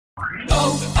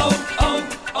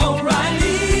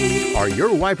O'Reilly. Are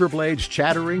your wiper blades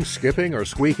chattering, skipping, or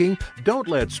squeaking? Don't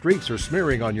let streaks or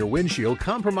smearing on your windshield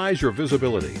compromise your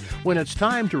visibility. When it's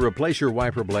time to replace your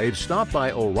wiper blades, stop by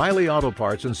O'Reilly Auto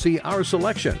Parts and see our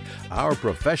selection. Our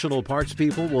professional parts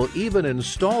people will even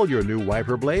install your new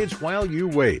wiper blades while you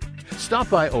wait. Stop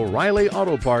by O'Reilly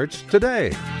Auto Parts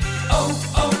today.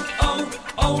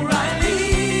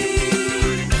 O'Reilly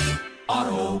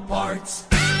Auto Parts.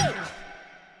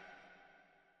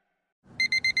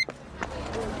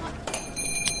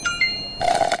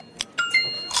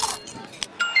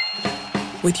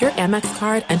 With your Amex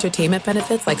card, entertainment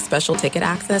benefits like special ticket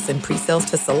access and pre-sales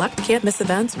to select can't-miss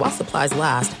events while supplies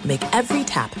last make every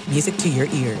tap music to your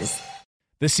ears.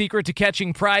 The secret to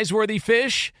catching prize-worthy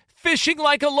fish? Fishing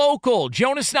like a local.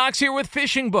 Jonas Knox here with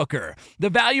Fishing Booker.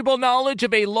 The valuable knowledge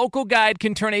of a local guide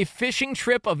can turn a fishing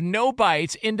trip of no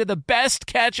bites into the best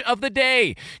catch of the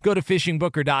day. Go to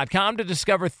fishingbooker.com to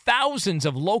discover thousands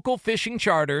of local fishing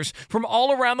charters from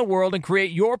all around the world and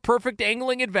create your perfect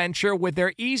angling adventure with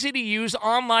their easy-to-use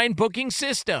online booking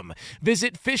system.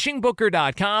 Visit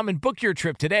fishingbooker.com and book your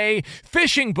trip today.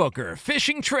 Fishing Booker.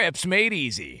 Fishing trips made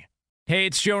easy. Hey,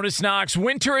 it's Jonas Knox.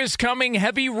 Winter is coming.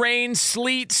 Heavy rain,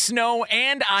 sleet, snow,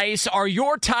 and ice. Are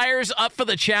your tires up for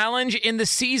the challenge? In the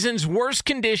season's worst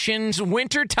conditions,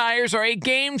 winter tires are a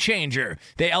game changer.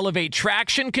 They elevate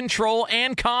traction, control,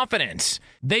 and confidence.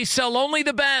 They sell only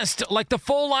the best, like the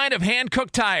full line of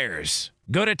hand-cooked tires.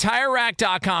 Go to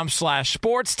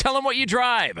TireRack.com/sports. Tell them what you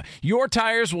drive. Your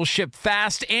tires will ship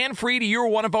fast and free to your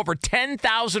one of over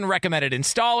 10,000 recommended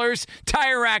installers.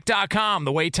 TireRack.com,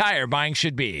 the way tire buying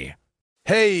should be.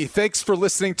 Hey, thanks for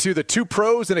listening to the Two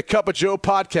Pros and a Cup of Joe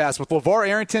podcast with LeVar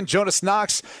Arrington, Jonas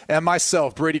Knox, and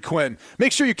myself, Brady Quinn.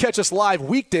 Make sure you catch us live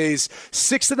weekdays,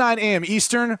 6 to 9 a.m.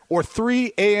 Eastern or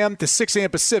 3 a.m. to 6 a.m.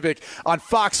 Pacific on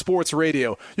Fox Sports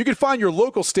Radio. You can find your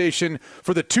local station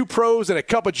for the Two Pros and a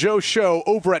Cup of Joe show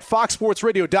over at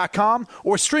foxsportsradio.com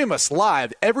or stream us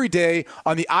live every day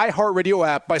on the iHeartRadio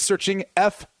app by searching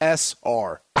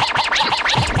FSR.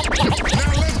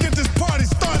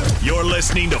 You're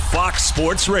listening to Fox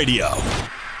Sports Radio.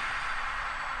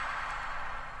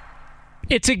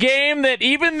 It's a game that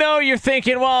even though you're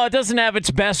thinking, well, it doesn't have its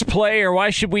best player, why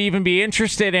should we even be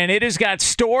interested in it? Has got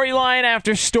storyline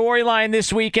after storyline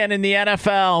this weekend in the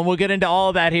NFL, and we'll get into all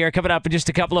of that here coming up in just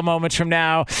a couple of moments from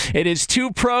now. It is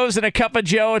Two Pros and a Cup of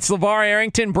Joe. It's LeVar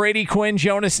Arrington, Brady Quinn,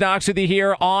 Jonas Knox with you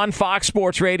here on Fox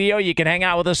Sports Radio. You can hang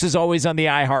out with us as always on the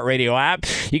iHeartRadio app.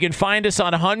 You can find us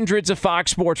on hundreds of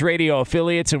Fox Sports Radio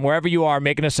affiliates and wherever you are,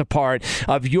 making us a part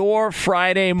of your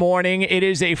Friday morning. It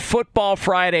is a football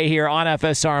Friday here on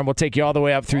FSR, and we'll take you all the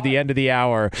way up through the end of the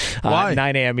hour, 9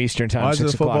 a.m. Eastern Time, Why 6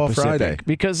 is it Football o'clock Pacific. Friday?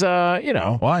 Because,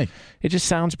 Why? It just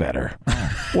sounds better.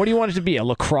 What do you want it to be, a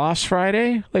lacrosse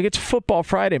Friday? Like, it's Football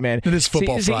Friday, man. It is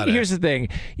Football Friday. Here's the thing.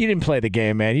 You didn't play the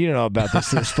game, man. You don't know about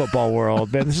this football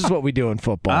world, man. This is what we do in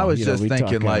football. I was just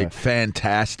thinking, like,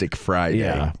 Fantastic Friday.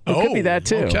 Yeah. It could be that,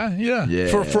 too. Okay, yeah.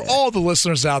 For all the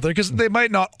listeners out there, because they might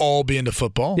not all be into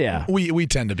football. Yeah. We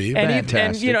tend to be. And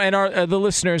the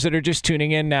listeners that are just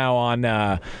tuning in now on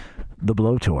The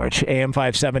Blowtorch, AM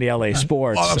 570 LA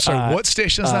Sports. I'm sorry, what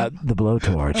station is that? The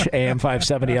Blowtorch, AM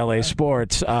 570 LA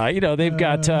Sports. They've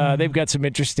got some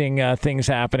interesting things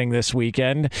happening this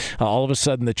weekend. All of a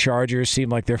sudden, the Chargers seem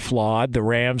like they're flawed. The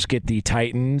Rams get the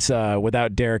Titans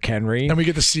without Derrick Henry. And we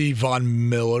get to see Von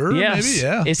Miller, yes. maybe,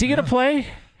 yeah. Is he going to play?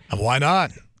 Why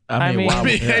not? I mean,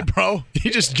 hey, bro,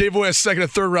 you just gave away a second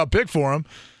and third round pick for him.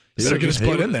 Better get his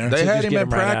butt in there. They had him in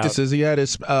practices. He had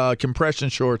his compression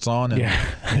shorts on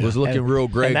and was looking real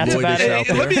Greg Lloyd-ish out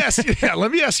there. Let me ask you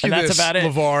and this, that's about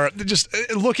it. LeVar. Just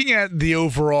looking at the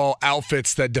overall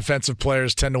outfits that defensive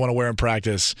players tend to want to wear in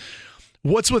practice,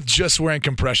 what's with just wearing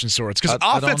compression shorts? Because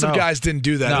offensive guys didn't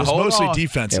do that. Now, it was mostly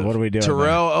defensive. Yeah, what are we doing?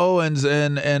 Terrell Owens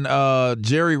and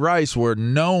Jerry Rice were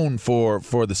known for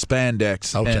the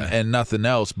spandex and nothing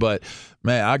else. But,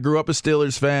 man, I grew up a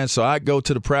Steelers fan, so I go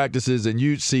to the practices and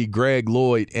you see Greg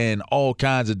Lloyd in all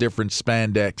kinds of different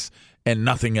spandex and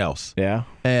nothing else. Yeah.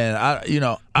 And I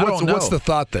don't know. What's the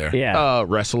thought there? Yeah.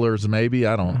 Wrestlers maybe.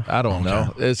 I don't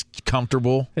know. It's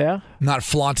comfortable. Yeah. Not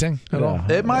flaunting at all.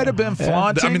 It might have been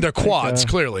flaunting. I mean, they're quads,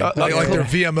 clearly. Like their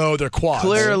VMO, they're quads.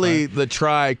 Clearly the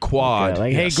tri-quad.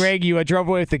 Okay, hey, Greg, you drove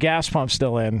away with the gas pump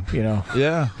still in,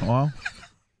 Yeah, well,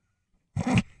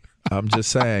 I'm just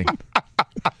saying.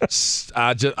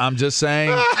 I'm just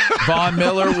saying Von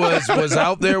Miller was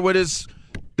out there with his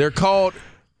 – they're called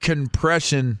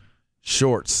compression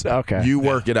shorts. Okay. You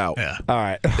work it out. Yeah. All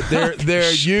right.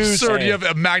 They're used. Sir, do you have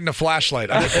a Magna flashlight?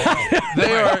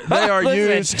 They are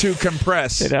used to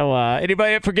compress. You know,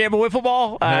 anybody up for Gamble Wiffle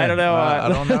Ball? I don't know. I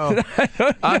don't know.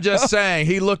 I'm just saying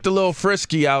he looked a little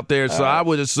frisky out there, so I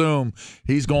would assume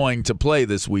he's going to play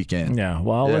this weekend. Yeah.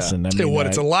 Well, listen. Tell you what,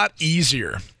 it's a lot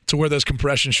easier to wear those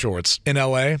compression shorts in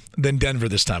L.A. than Denver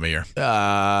this time of year.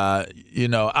 More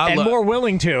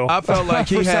willing to. I felt like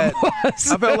he had. I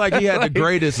felt like he had the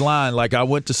greatest line. Like, I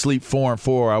went to sleep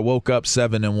 4-4. I woke up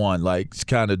 7-1. Like, it's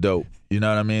kind of dope. You know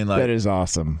what I mean? Like, that is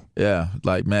awesome. Yeah.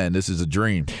 Like, man, this is a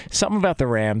dream. Something about the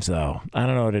Rams, though. I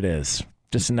don't know what it is.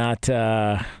 Just not.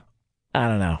 I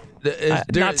don't know.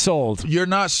 Not sold. You're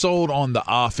not sold on the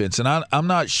offense, and I'm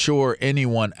not sure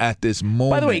anyone at this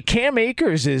moment. By the way, Cam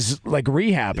Akers is like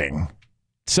rehabbing,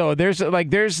 so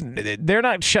they're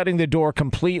not shutting the door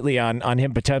completely on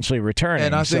him potentially returning.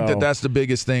 And I think that's the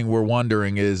biggest thing we're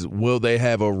wondering is, will they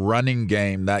have a running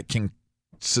game that can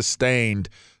sustained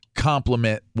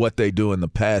complement what they do in the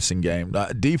passing game?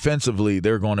 Defensively,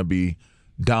 they're going to be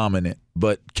dominant,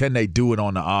 but can they do it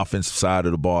on the offensive side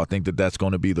of the ball? I think that's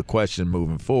going to be the question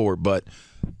moving forward, but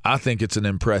I think it's an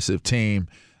impressive team,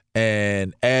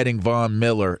 and adding Von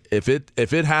Miller, if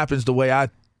it happens the way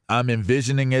I'm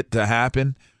envisioning it to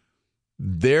happen,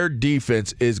 their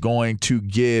defense is going to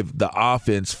give the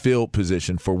offense field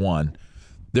position for one.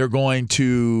 They're going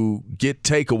to get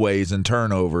takeaways and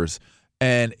turnovers,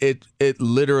 and it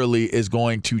literally is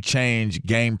going to change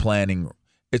game planning.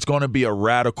 It's going to be a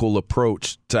radical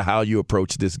approach to how you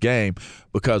approach this game,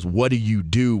 because what do you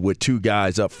do with two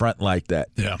guys up front like that?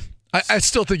 Yeah. I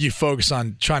still think you focus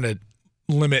on trying to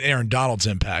limit Aaron Donald's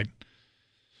impact.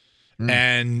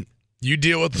 And you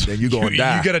deal with then you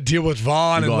got to deal with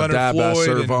Vaughn and Leonard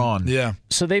Floyd. Vaughn. Yeah.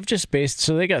 So they've just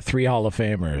they got 3 Hall of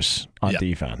Famers on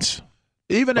defense.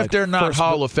 Even if they're not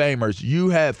Hall of Famers, you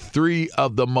have 3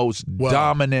 of the most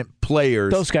dominant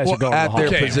players. Those guys are going at their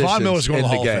positions. Von Miller's going in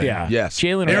to the the Hall of game. Fame. Yeah. Yes.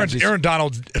 Aaron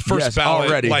Donald, first ballot.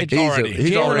 Already.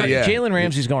 He's already. Jalen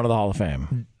Ramsey's going to the Hall of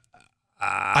Fame.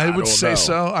 I would say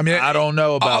so. I mean, I don't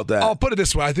know about that. I'll put it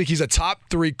this way. I think he's a top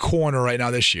 3 corner right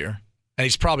now this year, and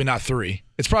he's probably not 3.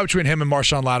 It's probably between him and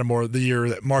Marshawn Lattimore the year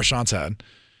that Marshawn's had.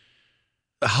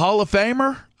 Hall of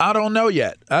Famer? I don't know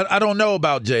yet. I don't know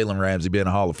about Jalen Ramsey being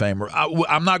a Hall of Famer.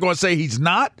 I'm not going to say he's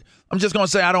not. I'm just going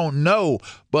to say I don't know.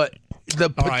 But the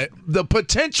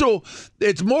potential,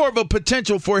 it's more of a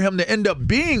potential for him to end up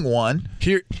being one.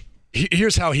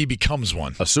 Here's how he becomes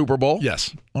one. A Super Bowl?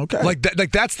 Yes. Okay. Like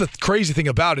that's the crazy thing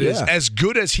about it is, as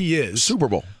good as he is, Super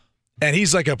Bowl, and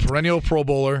he's like a perennial Pro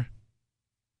Bowler.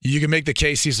 You can make the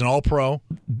case he's an All-Pro.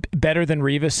 Better than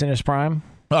Revis in his prime?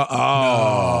 No,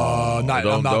 I'm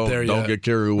not there yet. Don't get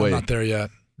carried away. I'm not there yet.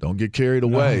 Don't get carried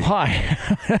away. Why?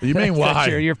 You mean why?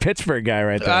 You're a Pittsburgh guy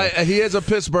right there. He is a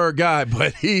Pittsburgh guy,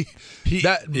 but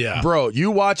bro, you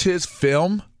watch his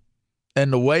film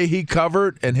and the way he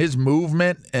covered and his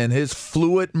movement and his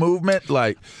fluid movement,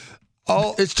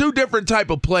 it's 2 different type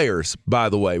of players, by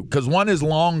the way, because one is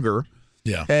longer.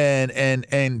 Yeah,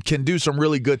 and can do some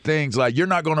really good things. Like, you're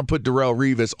not going to put Darrelle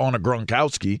Revis on a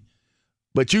Gronkowski,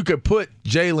 but you could put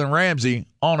Jalen Ramsey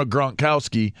on a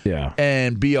Gronkowski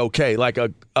and be okay. Like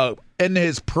a in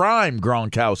his prime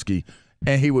Gronkowski,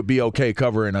 and he would be okay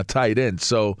covering a tight end.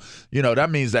 So,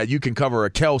 that means that you can cover a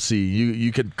Kelsey.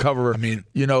 You can cover,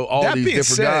 all these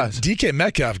different guys. DK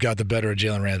Metcalf got the better of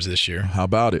Jalen Ramsey this year. How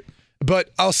about it?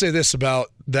 But I'll say this about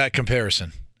that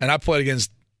comparison. And I played against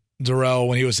Darrell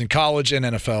when he was in college and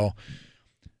NFL.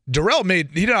 Darrell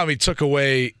he not only took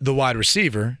away the wide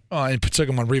receiver and took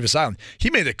him on Revis Island,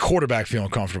 he made the quarterback feel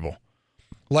uncomfortable.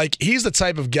 Like, he's the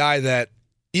type of guy that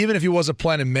even if he wasn't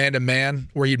playing in man-to-man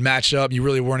where you'd match up, you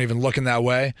really weren't even looking that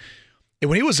way. And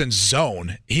when he was in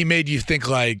zone, he made you think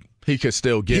like he could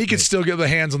still get the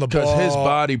hands on the ball. Because his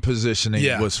body positioning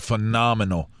was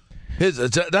phenomenal.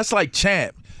 That's like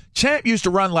Champ. Champ used to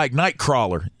run like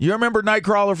Nightcrawler. You remember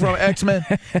Nightcrawler from X-Men?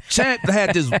 Champ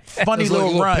had this funny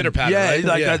little run. Pitter-patter,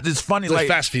 right? This funny, like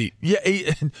fast feet. Yeah,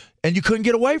 and you couldn't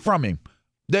get away from him.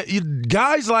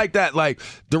 Guys like that, like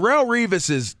Darrelle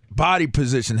Revis's body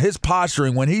position, his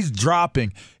posturing when he's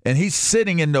dropping and he's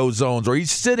sitting in those zones or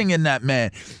he's sitting in that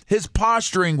man, his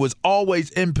posturing was always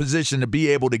in position to be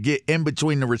able to get in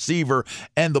between the receiver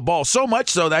and the ball. So much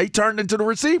so that he turned into the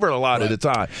receiver a lot of the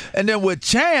time. And then with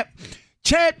Champ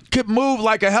could move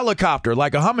like a helicopter,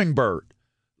 like a hummingbird.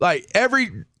 Like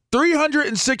every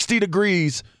 360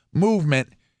 degrees movement,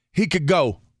 he could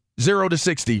go 0 to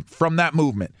 60 from that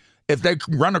movement. If they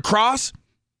run across,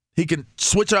 he can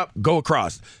switch up, go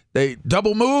across. They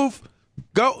double move,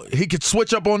 he could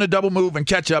switch up on the double move and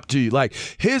catch up to you. Like,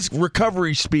 his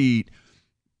recovery speed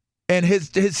and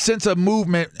his sense of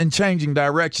movement and changing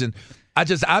direction.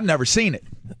 I've never seen it.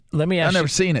 Let me ask I've never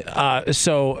seen it.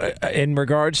 So in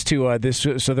regards to this,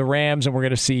 so the Rams, and we're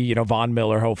going to see, Von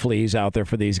Miller, hopefully he's out there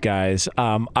for these guys.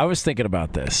 I was thinking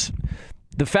about this.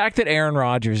 The fact that Aaron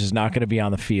Rodgers is not going to be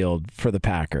on the field for the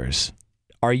Packers,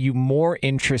 are you more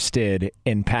interested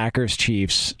in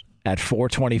Packers-Chiefs at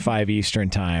 4:25 Eastern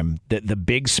time, the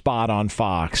big spot on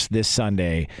Fox this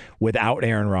Sunday without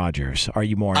Aaron Rodgers? Are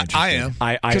you more interested? I am.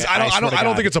 Because I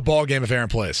don't think it's a ball game if Aaron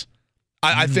plays.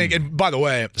 I think, and by the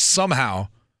way, somehow,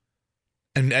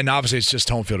 and obviously it's just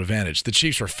home field advantage, the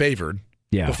Chiefs were favored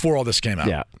before all this came out.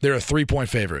 Yeah. They're a 3-point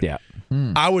favorite. Yeah.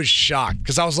 I was shocked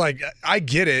because I was like, I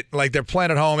get it. Like, they're playing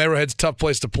at home. Arrowhead's a tough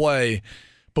place to play.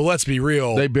 But let's be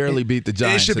real. They barely beat the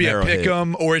Giants. It should be a pick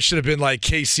 'em, or it should have been like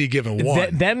KC giving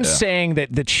one. Saying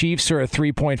that the Chiefs are a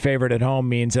 3-point favorite at home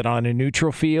means that on a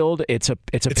neutral field, it's a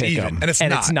pick 'em, and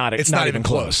it's not even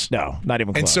close. No, not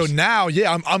even close. And so now,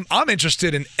 I'm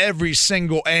interested in every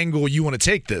single angle you want to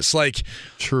take this. Like,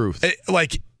 truth.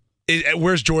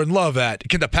 Where's Jordan Love at?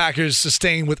 Can the Packers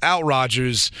sustain without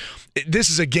Rodgers? This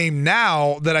is a game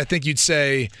now that I think you'd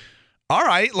say, all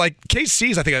right, like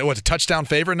KC's, I think, a touchdown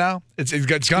favorite now? It's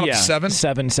gone up to 7?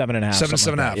 7.5.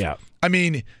 7.5. Yeah. I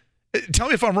mean, tell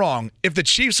me if I'm wrong. If the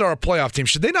Chiefs are a playoff team,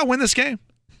 should they not win this game?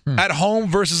 At home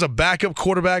versus a backup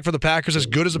quarterback for the Packers, as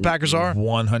good as the Packers are?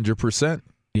 100%.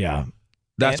 Yeah.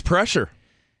 That's pressure.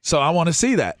 So I want to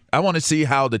see that. I want to see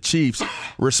how the Chiefs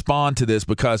respond to this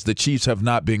because the Chiefs have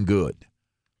not been good.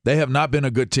 They have not been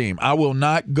a good team. I will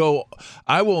not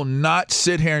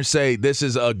sit here and say this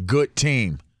is a good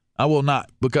team. I will not,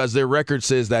 because their record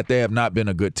says that they have not been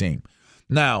a good team.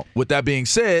 Now, with that being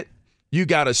said, you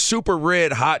got a super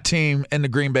red hot team in the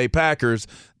Green Bay Packers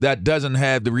that doesn't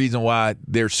have the reason why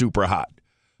they're super hot.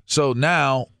 So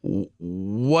now,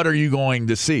 what are you going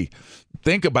to see?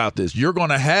 Think about this. You're going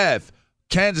to have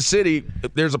Kansas City.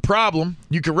 If there's a problem,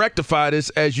 you can rectify this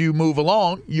as you move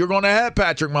along. You're going to have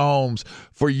Patrick Mahomes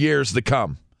for years to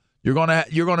come. You're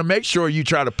gonna make sure you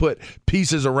try to put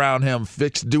pieces around him,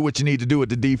 do what you need to do with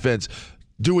the defense,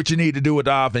 do what you need to do with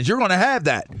the offense. You're gonna have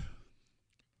that.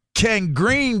 Can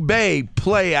Green Bay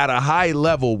play at a high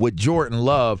level with Jordan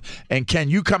Love, and can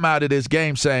you come out of this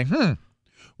game saying,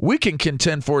 we can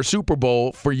contend for a Super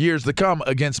Bowl for years to come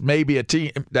against maybe a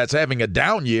team that's having a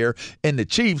down year in the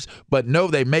Chiefs, but know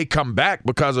they may come back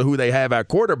because of who they have at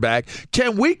quarterback?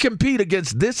 Can we compete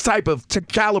against this type of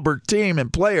caliber team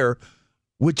and player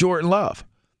with Jordan Love?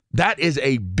 That is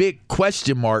a big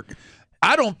question mark.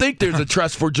 I don't think there's a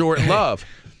trust for Jordan Love.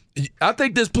 I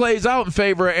think this plays out in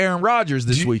favor of Aaron Rodgers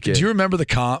this weekend. Do you remember the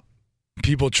comp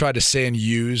people tried to say and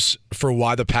use for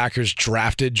why the Packers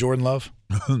drafted Jordan Love?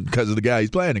 Because of the guy he's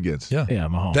playing against. Yeah,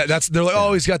 Mahomes. They're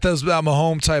like, he's got that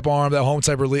Mahomes type arm, that home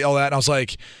type release, all that. And I was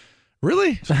like,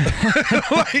 really?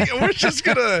 We're just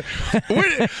gonna.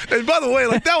 And by the way,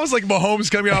 that was like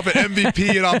Mahomes coming off an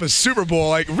MVP and off a Super Bowl.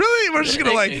 Like, really? We're just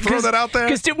gonna throw that out there?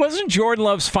 Because it wasn't Jordan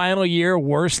Love's final year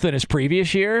worse than his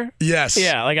previous year? Yes.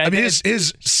 Yeah. I mean, his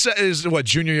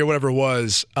junior year, whatever it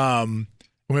was, or maybe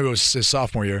it was his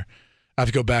sophomore year. I have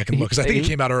to go back and look because I think he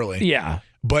came out early. Yeah.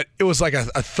 But it was like a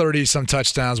 30-some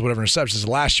touchdowns, whatever interceptions.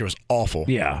 Last year was awful.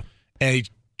 Yeah. And he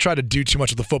tried to do too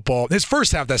much with the football. His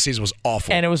first half of that season was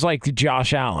awful. And it was like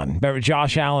Josh Allen. Remember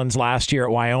Josh Allen's last year at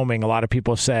Wyoming? A lot of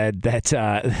people said that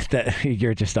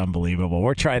you're just unbelievable.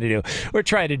 We're trying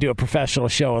to do a professional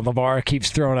show, and LeVar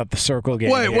keeps throwing up the circle game.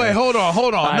 Wait, hold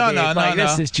on. No.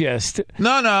 This is just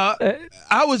no.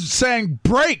 I was saying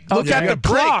break. Look at the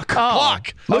clock.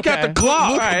 Clock. Look at the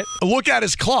clock. All right. Look at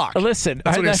his clock. Listen.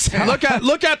 That's what he's saying. Look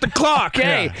at the clock.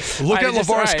 Okay. Yeah. Look at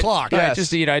LeVar's clock.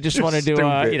 Yes. I just wanted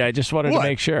to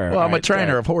make sure. Well, I'm a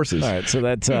trainer of horses. All right, so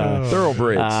that's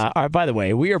thoroughbreds. All right, by the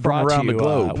way, we are brought around to the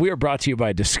globe. We are brought to you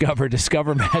by Discover.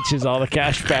 Discover matches all the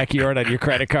cash back you earn on your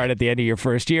credit card at the end of your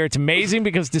first year. It's amazing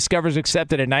because Discover's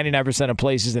accepted at 99% of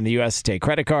places in the U.S. to take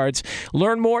credit cards.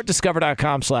 Learn more at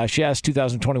discover.com/yes.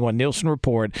 2021 Nielsen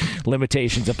Report.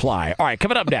 Limitations apply. All right,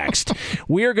 coming up next,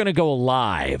 we are going to go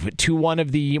live to one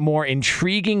of the more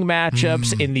intriguing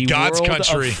matchups in the God's world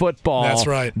country. of football. That's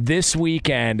right. This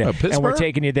weekend, and we're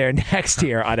taking you there next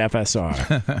here on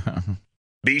FSR.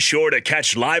 Be sure to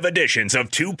catch live editions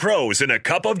of Two Pros and a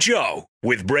Cup of Joe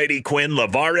with Brady Quinn,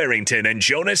 LeVar Arrington, and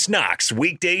Jonas Knox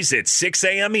weekdays at 6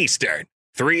 a.m. Eastern,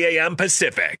 3 a.m.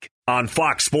 Pacific on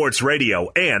Fox Sports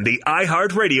Radio and the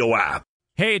iHeartRadio app.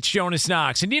 Hey, it's Jonas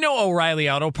Knox, and you know O'Reilly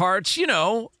Auto Parts. You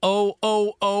know,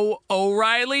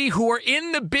 O'Reilly, who are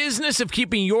in the business of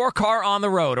keeping your car on the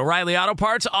road. O'Reilly Auto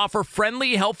Parts offer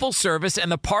friendly, helpful service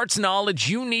and the parts knowledge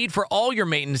you need for all your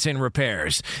maintenance and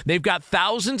repairs. They've got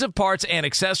thousands of parts and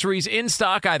accessories in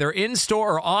stock, either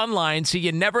in-store or online, so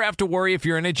you never have to worry if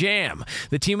you're in a jam.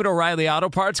 The team at O'Reilly Auto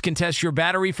Parts can test your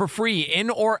battery for free,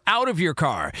 in or out of your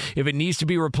car. If it needs to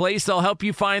be replaced, they'll help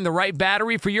you find the right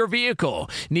battery for your vehicle.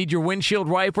 Need your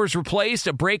windshield wipers replaced,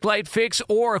 a brake light fix,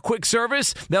 or a quick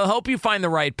service? They'll help you find the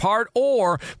right part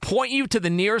or point you to the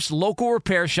nearest local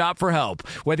repair shop for help.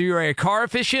 Whether you're a car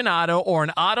aficionado or an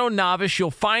auto novice,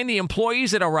 you'll find the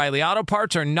employees at O'Reilly Auto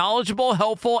Parts are knowledgeable,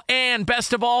 helpful, and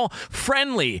best of all,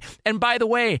 friendly. And by the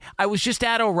way, I was just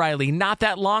at O'Reilly not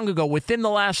that long ago, within the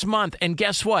last month, and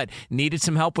guess what? Needed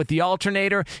some help with the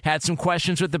alternator, had some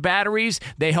questions with the batteries.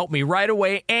 They helped me right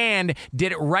away and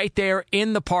did it right there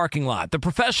in the parking lot. The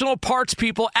professional parts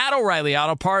people at O'Reilly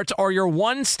Auto Parts are your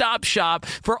one-stop shop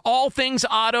for all things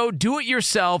auto,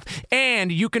 do-it-yourself,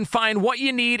 and you can find what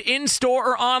you need in-store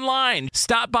or online.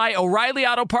 Stop by O'Reilly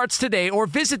Auto Parts today or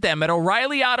visit them at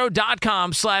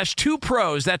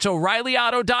O'ReillyAuto.com/2pros. That's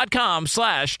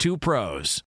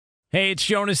O'ReillyAuto.com/2pros. Hey, it's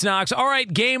Jonas Knox. All right,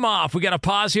 game off. We got to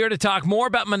pause here to talk more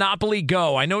about Monopoly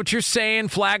Go. I know what you're saying,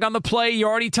 flag on the play. You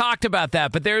already talked about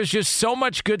that, but there's just so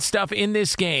much good stuff in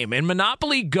this game. In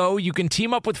Monopoly Go, you can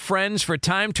team up with friends for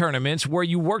time tournaments where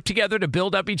you work together to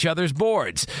build up each other's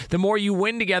boards. The more you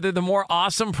win together, the more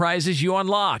awesome prizes you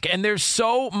unlock, and there's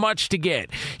so much to get.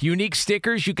 Unique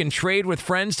stickers you can trade with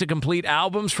friends to complete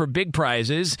albums for big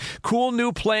prizes, cool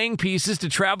new playing pieces to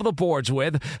travel the boards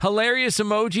with, hilarious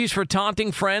emojis for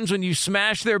taunting friends when you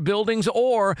smash their buildings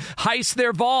or heist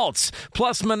their vaults.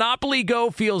 Plus, Monopoly Go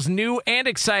feels new and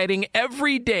exciting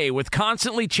every day with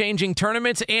constantly changing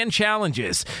tournaments and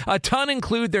challenges. A ton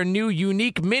include their new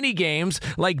unique mini games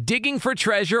like digging for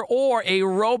treasure or a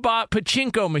robot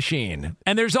pachinko machine.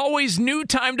 And there's always new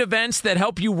timed events that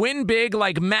help you win big,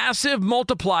 like massive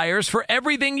multipliers for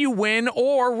everything you win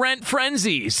or rent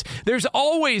frenzies. There's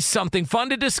always something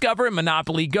fun to discover in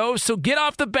Monopoly Go, so get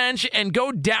off the bench and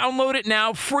go download it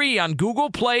now free on Google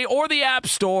Play or the App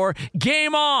Store.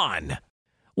 Game on!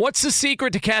 What's the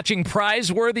secret to catching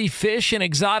prize-worthy fish in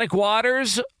exotic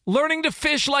waters? Learning to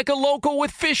fish like a local with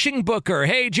Fishing Booker.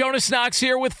 Hey, Jonas Knox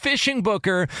here with Fishing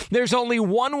Booker. There's only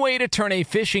one way to turn a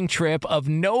fishing trip of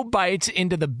no bites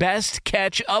into the best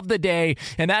catch of the day,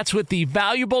 and that's with the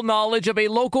valuable knowledge of a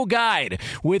local guide.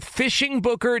 With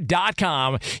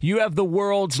FishingBooker.com, you have the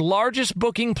world's largest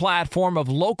booking platform of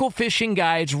local fishing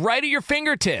guides right at your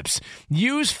fingertips.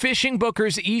 Use Fishing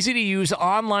Booker's easy-to-use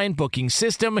online booking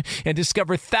system and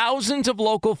discover thousands of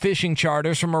local fishing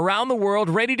charters from around the world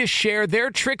ready to share their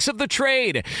tricks of the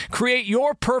trade. Create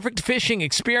your perfect fishing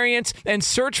experience and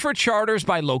search for charters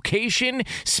by location,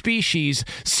 species,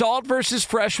 salt versus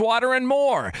freshwater, and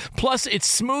more. Plus, it's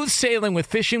smooth sailing with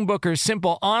Fishing Booker's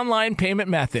simple online payment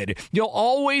method. You'll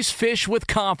always fish with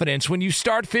confidence when you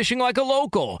start fishing like a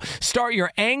local. Start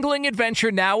your angling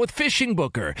adventure now with Fishing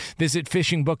Booker. Visit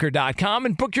FishingBooker.com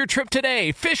and book your trip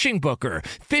today. Fishing Booker.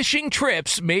 Fishing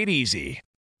trips made easy.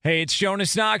 Hey, it's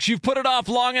Jonas Knox. You've put it off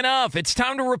long enough. It's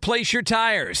time to replace your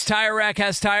tires. Tire Rack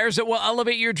has tires that will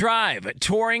elevate your drive.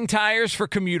 Touring tires for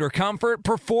commuter comfort,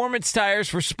 performance tires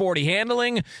for sporty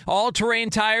handling, all-terrain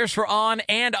tires for on-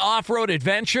 and off-road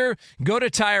adventure. Go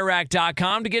to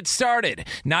TireRack.com to get started.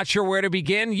 Not sure where to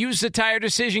begin? Use the Tire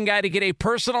Decision Guide to get a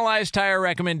personalized tire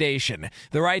recommendation.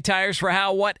 The right tires for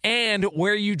how, what, and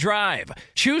where you drive.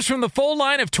 Choose from the full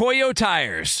line of Toyo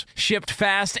tires. Shipped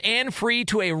fast and free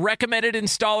to a recommended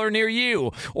installer near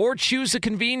you, or choose the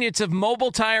convenience of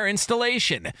mobile tire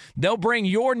installation. They'll bring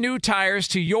your new tires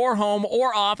to your home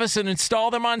or office and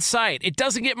install them on site. It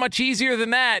doesn't get much easier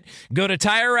than that. Go to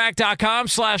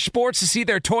TireRack.com/sports to see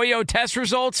their Toyo test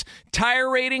results, tire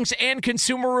ratings, and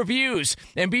consumer reviews.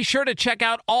 And be sure to check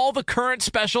out all the current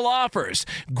special offers.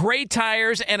 Great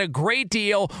tires and a great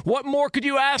deal. What more could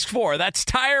you ask for? That's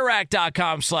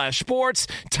TireRack.com/sports.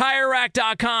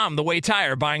 TireRack.com, the way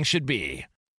tire buying should be.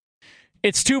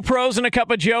 It's Two Pros and a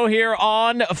Cup of Joe here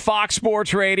on Fox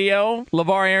Sports Radio.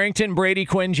 LeVar Arrington, Brady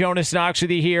Quinn, Jonas Knox with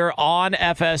you here on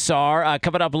FSR.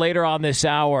 Coming up later on this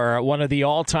hour, one of the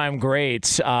all-time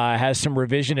greats has some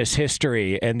revisionist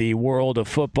history in the world of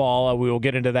football. We will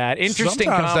get into that. Interesting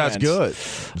Sometimes comments. That's good.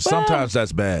 Sometimes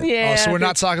that's bad. Yeah, so we're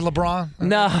not talking LeBron?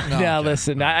 No, okay.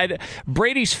 Listen.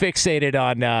 Brady's fixated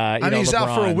on he's LeBron.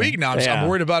 out for a week now. I'm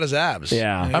worried about his abs.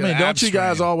 Yeah. I mean, don't you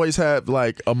guys always have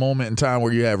like a moment in time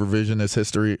where you have revisionist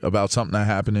history about something that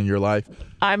happened in your life?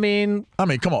 I mean,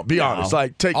 come on, be honest.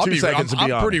 Like, take 2 seconds to be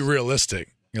honest. I'm pretty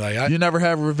realistic. You're like, you never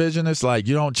have revisionists? Like,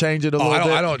 you don't change it a little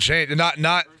bit? I don't change.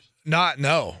 No.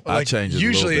 I Like, change it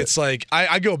usually a little bit. it's like,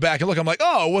 I go back and look, I'm like,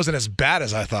 oh, it wasn't as bad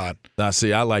as I thought. Now,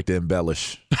 see, I like to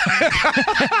embellish.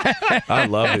 I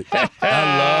love it.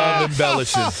 I love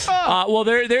embellishing. Well,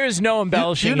 there is no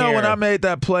embellishing You know, here. when I made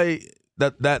that play,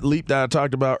 that leap that I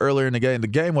talked about earlier in the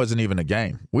game wasn't even a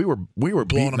game. We were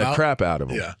beating the crap out of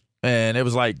them. Yeah. And it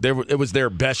was like it was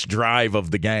their best drive of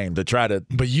the game to try to.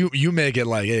 But you make it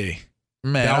like, hey,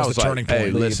 man, that I was the turning like,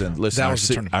 point. Hey, listen. That was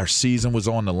the turning point. Our season was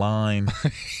on the line.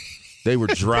 They were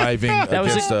driving that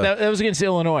against was against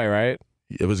Illinois, right?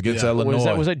 It was against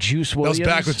Illinois. Was that Juice Williams? That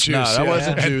was back with Juice. No, that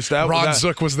wasn't Juice. That Ron was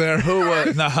Zook was there. Who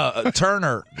was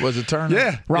Turner? Was it Turner?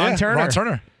 Yeah, Ron Turner. Ron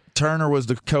Turner. Turner was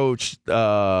the coach.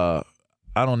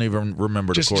 I don't even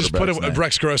remember the quarterback. Just put it.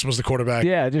 Rex Grossman was the quarterback.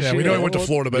 Yeah, we know he went to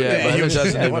Florida, but but he it was.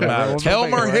 doesn't even whatever. matter.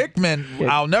 Elmer Hickman,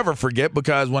 I'll never forget,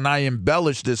 because when I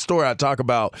embellish this story, I talk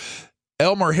about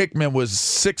Elmer Hickman was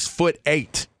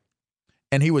 6'8",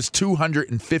 and he was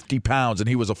 250 pounds, and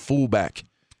he was a fullback.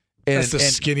 That's the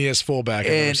skinniest fullback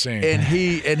I've ever seen. And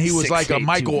he was like a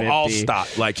Michael 250.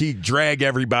 Allstott. Like, he dragged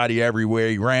everybody everywhere.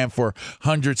 He ran for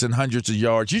hundreds and hundreds of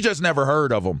yards. You just never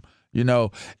heard of him, you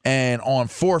know. And on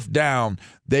fourth down,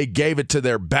 they gave it to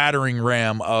their battering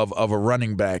ram of a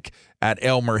running back at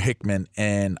Elmer Hickman,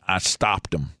 and I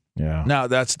stopped him. Yeah. Now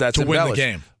that's to win the embellished.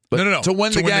 game. But No. To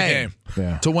win the game.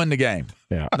 Yeah. To win the game.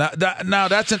 Yeah. Now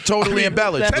that's totally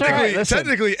embellished. That's right.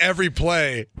 Technically, every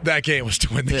play that game was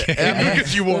to win the game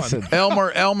because you won. Listen.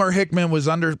 Elmer Hickman was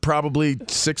under probably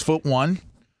 6'1",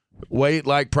 weight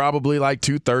probably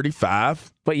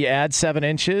 235. But you add 7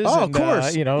 inches. Oh, and, of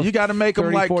course. you got to make 30,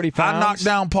 them like 40 pounds. I knocked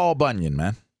down Paul Bunyan,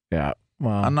 man. Yeah.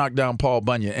 I knocked down Paul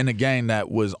Bunyan in a game that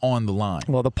was on the line.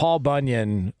 Well, the Paul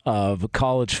Bunyan of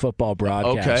college football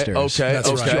broadcasters. Okay. That's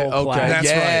Joel Klatt. That's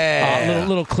right.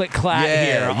 Little click clack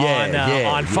here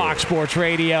on Fox Sports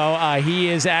Radio. He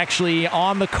is actually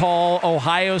on the call.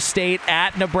 Ohio State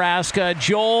at Nebraska.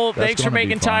 Joel, thanks for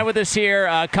making time with us here.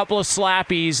 A couple of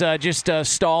slappies, just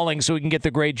stalling so we can get the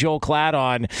great Joel Klatt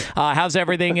on. How's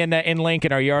everything in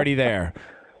Lincoln? Are you already there?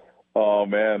 Oh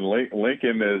man,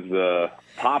 Lincoln is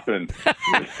popping.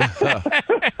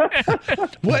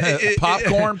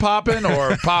 Popcorn popping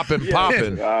or popping?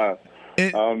 I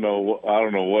don't know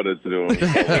what it's doing.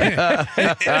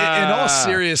 In all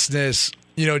seriousness,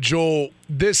 Joel,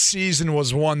 this season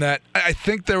was one that I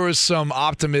think there was some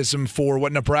optimism for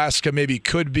what Nebraska maybe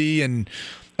could be, and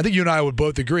I think you and I would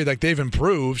both agree they've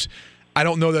improved. I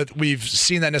don't know that we've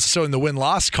seen that necessarily in the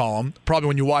win-loss column, probably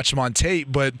when you watch them on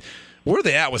tape, but where are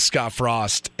they at with Scott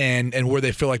Frost and where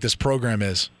they feel like this program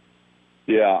is?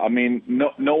 Yeah, I mean,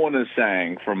 no one is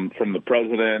saying from the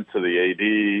president to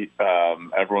the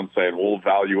AD, everyone's saying we'll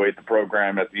evaluate the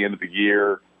program at the end of the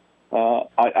year.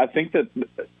 I think that,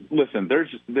 listen,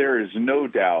 there is no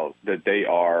doubt that they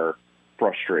are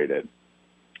frustrated.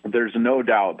 There's no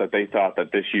doubt that they thought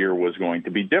that this year was going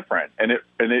to be different, and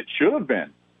it should have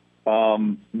been.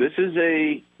 This is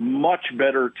a much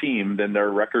better team than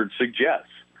their record suggests.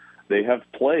 They have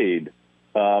played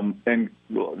and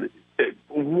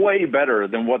way better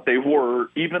than what they were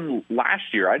even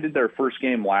last year. I did their first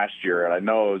game last year, and I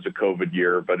know it was a COVID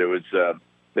year, but it was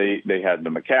they had the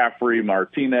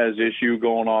McCaffrey-Martinez issue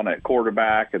going on at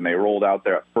quarterback, and they rolled out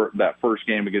that first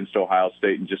game against Ohio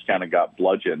State and just kind of got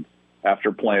bludgeoned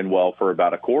after playing well for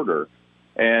about a quarter.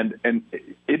 And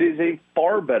it is a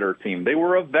far better team. They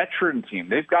were a veteran team.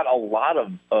 They've got a lot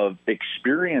of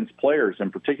experienced players,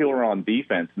 in particular on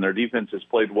defense, and their defense has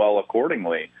played well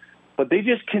accordingly. But they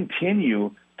just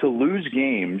continue to lose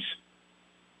games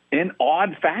in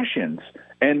odd fashions,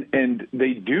 and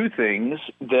they do things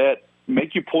that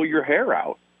make you pull your hair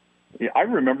out. I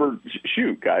remember,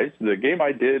 guys, the game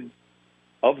I did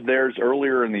of theirs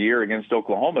earlier in the year against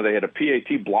Oklahoma, they had a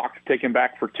PAT block taken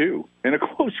back for 2 in a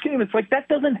close game. It's like, that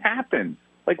doesn't happen.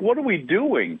 Like, what are we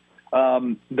doing?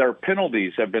 Their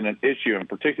penalties have been an issue, in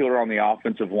particular on the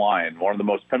offensive line, one of the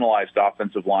most penalized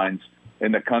offensive lines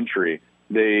in the country.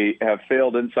 They have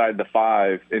failed inside the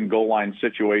 5 in goal line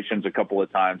situations a couple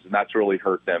of times, and that's really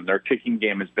hurt them. Their kicking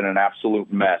game has been an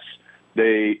absolute mess.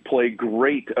 They play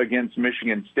great against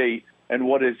Michigan State. And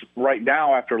what is right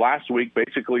now, after last week,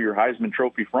 basically your Heisman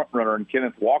Trophy frontrunner and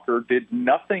Kenneth Walker did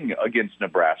nothing against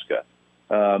Nebraska.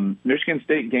 Michigan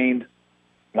State gained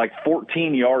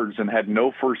 14 yards and had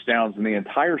no first downs in the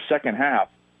entire second half.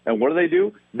 And what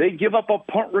do? They give up a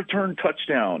punt return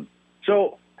touchdown.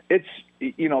 So it's,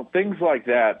 things like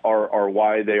that are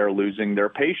why they are losing their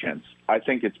patience. I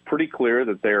think it's pretty clear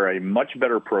that they're a much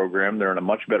better program. They're in a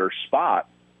much better spot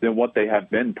than what they have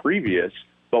been previous.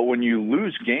 But when you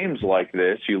lose games like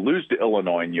this, you lose to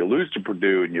Illinois and you lose to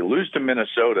Purdue and you lose to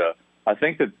Minnesota, I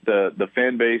think that the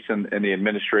fan base and the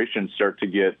administration start to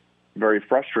get very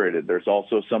frustrated. There's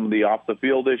also some of the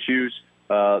off-the-field issues,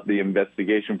 the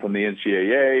investigation from the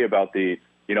NCAA about the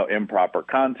improper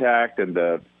contact and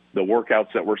the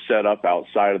workouts that were set up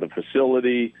outside of the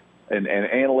facility and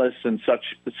analysts and such.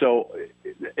 So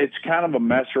it's kind of a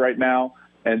mess right now.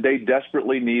 And they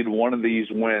desperately need one of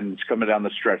these wins coming down the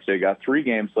stretch. They got 3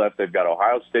 games left. They've got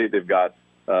Ohio State, they've got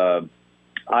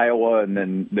Iowa, and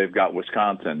then they've got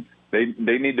Wisconsin. They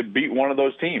need to beat one of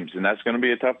those teams, and that's going to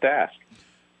be a tough task.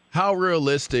 How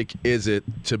realistic is it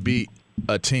to beat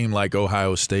a team like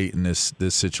Ohio State in this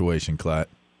situation, Clyde?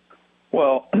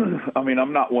 Well, I mean,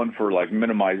 I'm not one for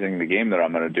minimizing the game that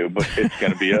I'm going to do, but it's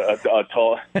going to be a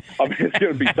tall. I mean, it's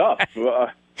going to be tough.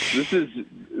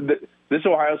 This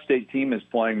Ohio State team is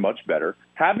playing much better.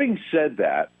 Having said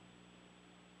that,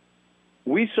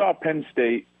 we saw Penn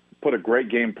State put a great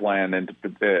game plan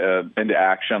into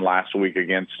action last week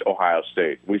against Ohio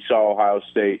State. We saw Ohio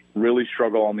State really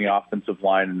struggle on the offensive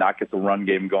line and not get the run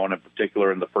game going, in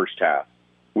particular in the first half.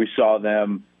 We saw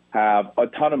them have a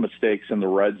ton of mistakes in the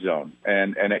red zone,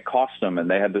 and it cost them, and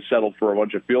they had to settle for a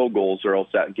bunch of field goals or else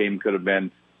that game could have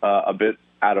been a bit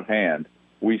out of hand.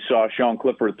 We saw Sean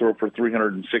Clifford throw for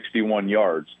 361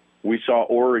 yards. We saw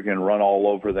Oregon run all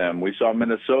over them. We saw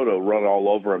Minnesota run all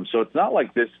over them. So it's not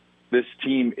like this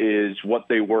team is what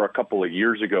they were a couple of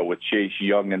years ago with Chase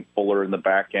Young and Fuller in the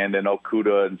back end and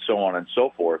Okudah and so on and so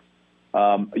forth.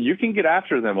 You can get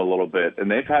after them a little bit,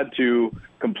 and they've had to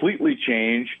completely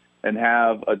change and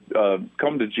have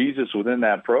come to Jesus within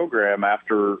that program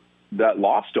after that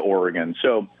loss to Oregon.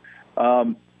 So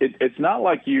it's not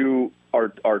like you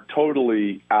are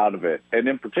totally out of it. And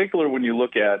in particular, when you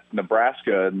look at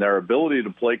Nebraska and their ability to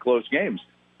play close games,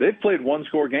 they've played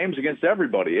one-score games against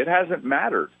everybody. It hasn't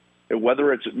mattered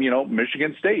whether it's,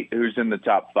 Michigan State, who's in the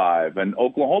top 5, and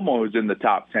Oklahoma, who's in the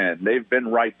top 10. They've been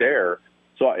right there.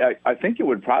 So I think it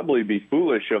would probably be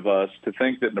foolish of us to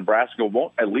think that Nebraska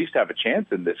won't at least have a chance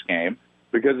in this game,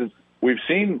 because we've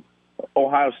seen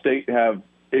Ohio State have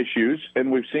issues,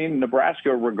 and we've seen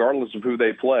Nebraska, regardless of who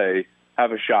they play,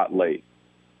 have a shot late.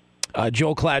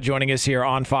 Joel Klatt joining us here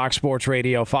on Fox Sports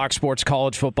Radio, Fox Sports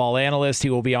college football analyst. He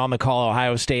will be on the call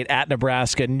Ohio State at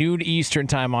Nebraska, noon Eastern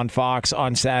time on Fox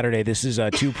on Saturday. This is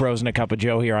Two Pros and a Cup of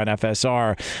Joe here on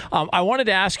FSR. I wanted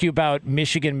to ask you about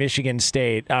Michigan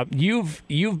State.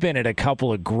 You've been at a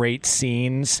couple of great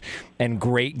scenes and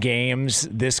great games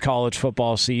this college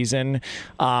football season.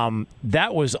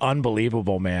 That was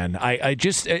unbelievable, man. I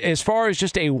just, as far as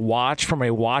just a watch from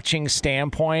a watching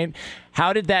standpoint,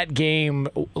 how did that game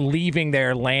leaving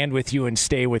there land with you and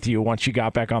stay with you once you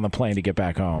got back on the plane to get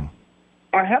back home?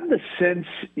 I have the sense,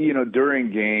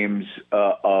 during games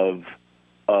of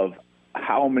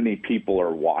how many people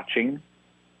are watching.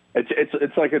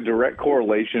 It's like a direct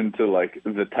correlation to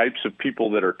the types of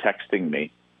people that are texting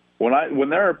me. When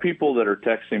there are people that are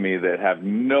texting me that have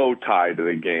no tie to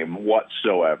the game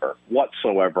whatsoever,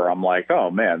 I'm like,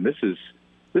 oh man, this is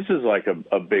like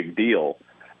a big deal.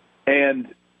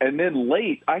 And then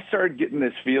late, I started getting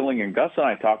this feeling, and Gus and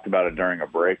I talked about it during a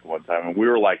break one time, and we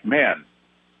were like, man,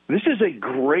 this is a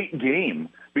great game,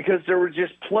 because there were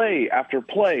just play after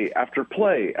play after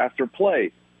play after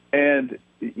play. And,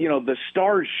 the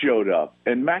stars showed up,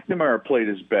 and McNamara played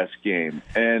his best game.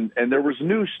 And there was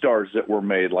new stars that were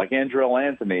made, like Andrell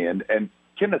Anthony, and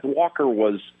Kenneth Walker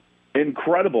was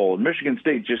incredible. And Michigan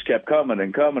State just kept coming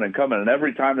and coming and coming. And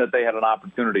every time that they had an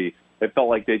opportunity, it felt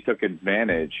like they took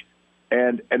advantage.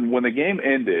 And when the game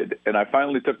ended and I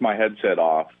finally took my headset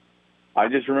off, I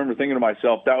just remember thinking to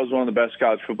myself, that was one of the best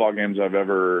college football games I've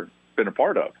ever been a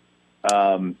part of.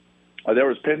 There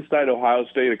was Penn State, Ohio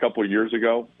State a couple of years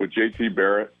ago with J.T.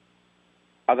 Barrett.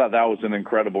 I thought that was an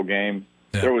incredible game.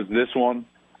 Yeah. There was this one.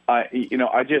 It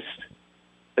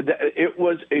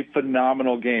was a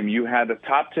phenomenal game. You had a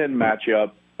top 10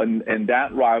 matchup and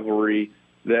that rivalry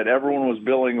that everyone was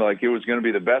billing like it was going to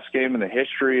be the best game in the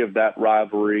history of that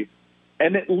rivalry.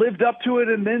 And it lived up to it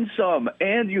and then some.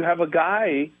 And you have a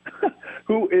guy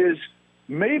who is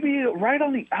maybe right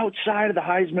on the outside of the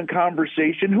Heisman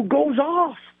conversation who goes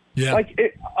off. Yeah.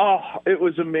 It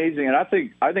was amazing. And I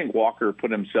think Walker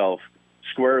put himself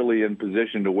squarely in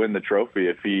position to win the trophy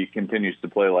if he continues to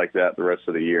play like that the rest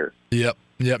of the year. Yep,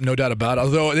 no doubt about it.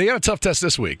 Although they got a tough test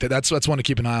this week. That's one to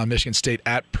keep an eye on. Michigan State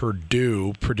at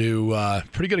Purdue. Purdue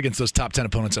pretty good against those top 10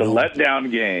 opponents at home. The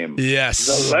letdown game. Yes.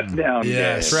 The letdown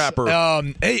game. Trapper.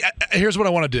 Hey, here's what I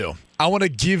want to do. I want to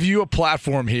give you a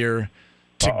platform here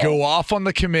to go off on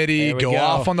the committee, go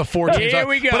off on the 4 teams. Here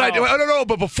we go. But I don't know.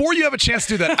 But before you have a chance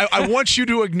to do that, I want you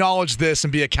to acknowledge this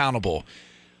and be accountable.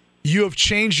 You have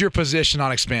changed your position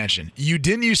on expansion. You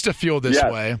didn't used to feel this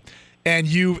way. And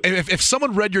if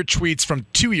someone read your tweets from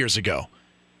 2 years ago,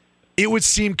 it would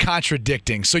seem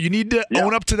contradicting. So you need to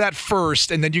own up to that first,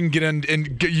 and then you can get in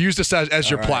and use this as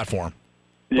your platform.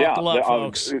 Buckle up,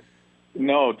 folks.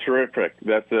 No, terrific.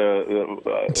 That's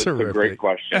a great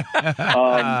question.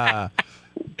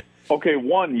 Okay,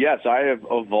 one, yes, I have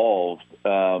evolved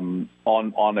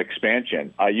on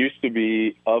expansion. I used to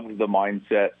be of the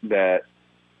mindset that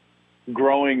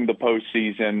growing the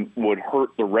postseason would hurt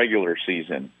the regular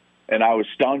season. And I was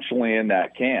staunchly in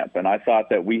that camp. And I thought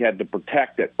that we had to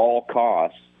protect at all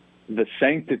costs the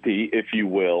sanctity, if you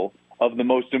will, of the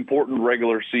most important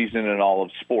regular season in all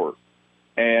of sport.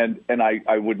 And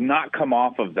I would not come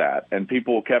off of that. And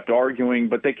people kept arguing,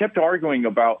 but they kept arguing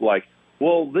about, like,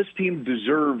 well, this team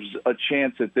deserves a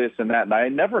chance at this and that. And I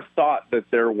never thought that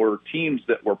there were teams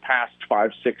that were past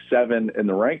 5, 6, 7 in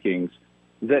the rankings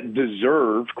that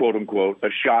deserved, quote unquote, a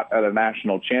shot at a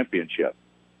national championship.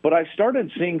 But I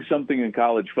started seeing something in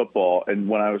college football, and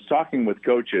when I was talking with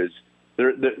coaches,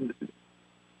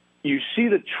 you see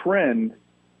the trend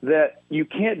that you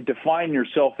can't define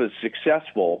yourself as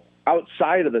successful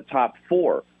outside of the top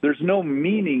 4. There's no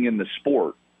meaning in the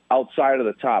sport outside of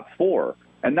the top 4.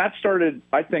 And that started,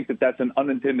 I think that's an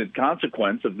unintended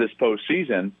consequence of this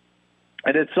postseason,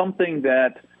 and it's something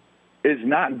that is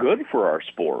not good for our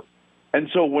sport. And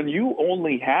so when you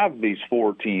only have these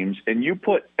 4 teams and you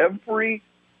put every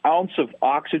ounce of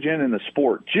oxygen in the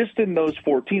sport just in those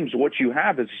 4 teams, what you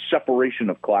have is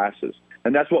separation of classes.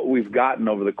 And that's what we've gotten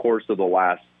over the course of the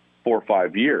last 4 or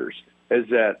 5 years, is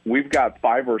that we've got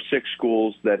 5 or 6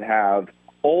 schools that have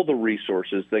all the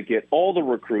resources, they get all the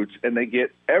recruits, and they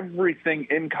get everything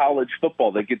in college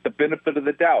football. They get the benefit of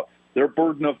the doubt. Their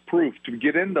burden of proof to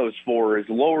get in those 4 is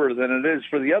lower than it is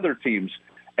for the other teams.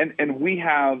 And we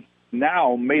have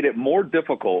now made it more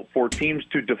difficult for teams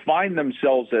to define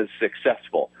themselves as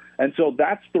successful. And so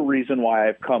that's the reason why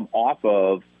I've come off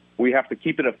of we have to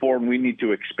keep it at 4 and we need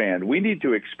to expand. We need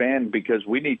to expand because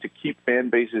we need to keep fan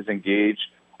bases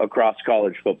engaged across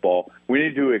college football. We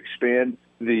need to expand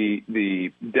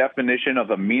the definition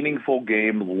of a meaningful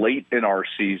game late in our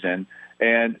season,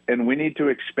 and we need to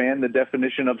expand the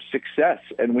definition of success,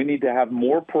 and we need to have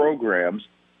more programs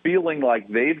feeling like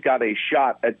they've got a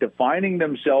shot at defining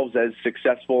themselves as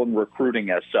successful and recruiting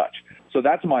as such. So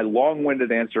that's my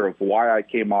long-winded answer of why I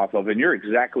came off of, and you're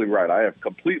exactly right. I have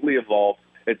completely evolved.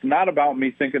 It's not about me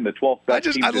thinking the 12th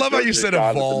best team. I love how you said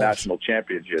evolved. The national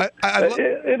championship.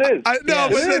 It is.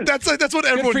 That's what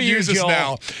everyone uses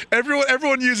now.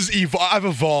 Everyone uses evolve. I've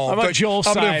evolved. How about Joel's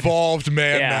I'm side? an evolved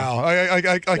man now.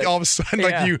 I all of a sudden,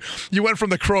 like you went from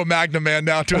the Cro-Magnon man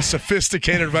now to a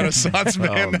sophisticated Renaissance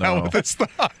man now with this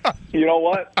stuff. You know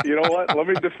what? Let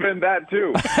me defend that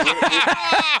too.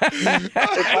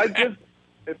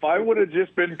 If I would have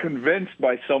just been convinced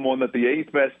by someone that the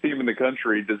 8th best team in the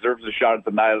country deserves a shot at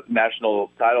the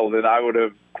national title, then I would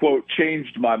have, quote,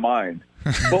 changed my mind.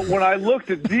 But when I looked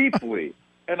deeply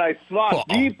and I thought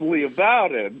deeply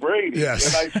about it, Brady, and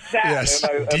I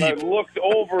sat and I looked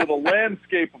over the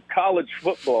landscape of college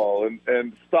football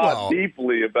and thought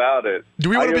deeply about it. Do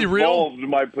we want to be real? I evolved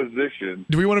my position.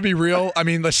 Do we want to be real? I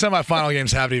mean, the semifinal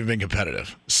games haven't even been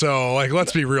competitive. So,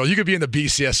 let's be real. You could be in the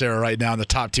BCS era right now, and the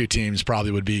top 2 teams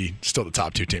probably would be still the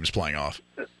top 2 teams playing off.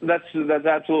 That's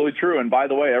absolutely true. And by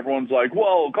the way, everyone's like,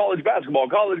 well, college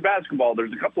basketball.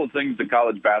 There's a couple of things that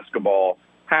college basketball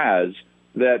has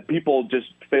that people just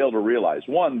fail to realize.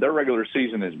 One, their regular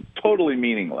season is totally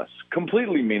meaningless,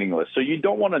 completely meaningless. So you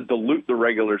don't want to dilute the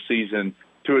regular season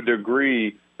to a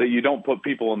degree that you don't put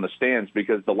people in the stands,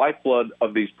 because the lifeblood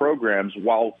of these programs,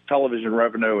 while television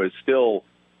revenue is still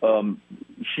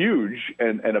huge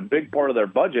and a big part of their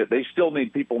budget, they still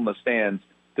need people in the stands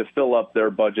to fill up their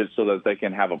budget so that they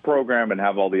can have a program and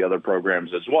have all the other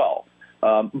programs as well.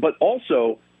 But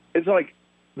also, it's like,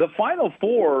 the Final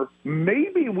Four,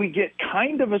 maybe we get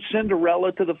kind of a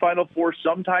Cinderella to the Final Four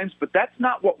sometimes, but that's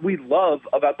not what we love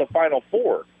about the Final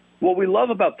Four. What we love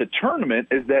about the tournament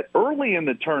is that early in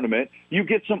the tournament, you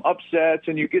get some upsets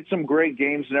and you get some great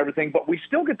games and everything, but we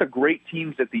still get the great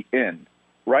teams at the end,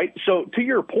 right? So to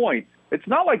your point, it's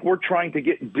not like we're trying to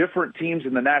get different teams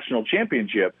in the national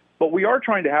championship, but we are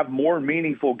trying to have more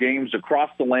meaningful games across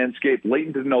the landscape late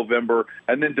into November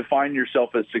and then define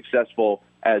yourself as successful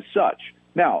as such.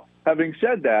 Now, having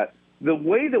said that, the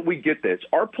way that we get this,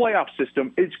 our playoff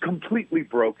system is completely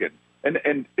broken.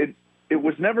 And it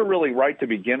was never really right to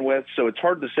begin with, so it's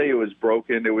hard to say it was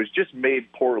broken. It was just made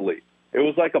poorly. It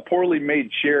was like a poorly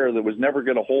made chair that was never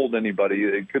going to hold anybody.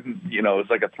 It couldn't, it was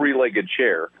like a three-legged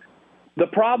chair. The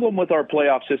problem with our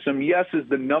playoff system, yes, is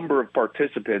the number of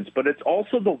participants, but it's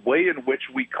also the way in which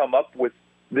we come up with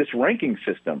this ranking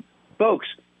system. Folks,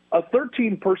 a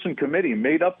 13-person committee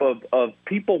made up of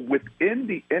people within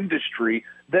the industry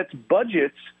that's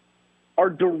budgets are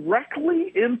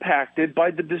directly impacted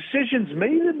by the decisions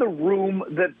made in the room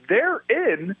that they're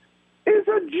in is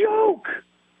a joke.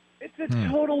 It's a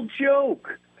total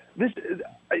joke.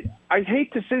 I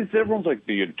hate to say this. Everyone's like,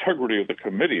 the integrity of the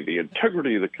committee, the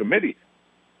integrity of the committee.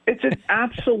 It's an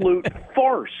absolute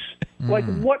farce. Like,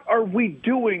 what are we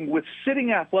doing with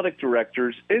sitting athletic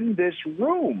directors in this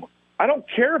room? I don't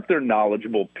care if they're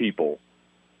knowledgeable people.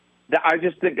 I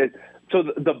just think so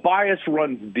the bias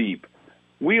runs deep.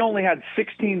 We only had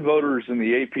 16 voters in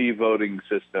the AP voting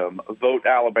system vote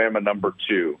Alabama number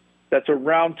 2. That's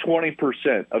around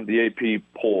 20% of the AP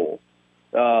poll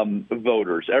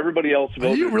voters. Everybody else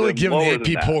voted. Are you really giving the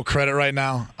AP poll that. Credit right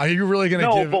now? Are you really going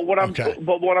to give? No, but what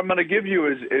I'm going to give you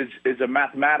is a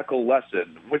mathematical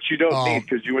lesson, which you don't need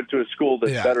because you went to a school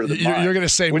that's better than mine. You're going to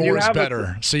say more is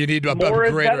better, so you need a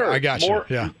greater. Better. I got you.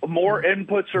 More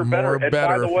inputs are better. And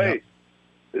by the way,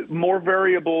 more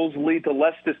variables lead to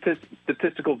less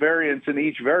statistical variance in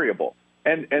each variable.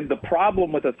 And the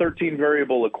problem with a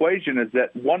 13-variable equation is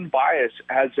that one bias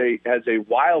has a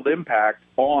wild impact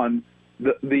on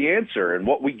the answer and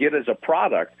what we get as a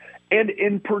product. And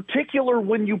in particular,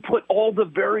 when you put all the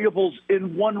variables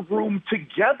in one room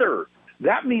together,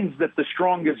 that means that the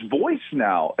strongest voice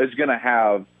now is going to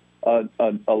have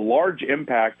a large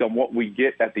impact on what we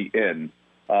get at the end.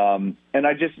 And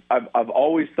I've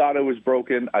always thought it was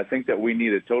broken. I think that we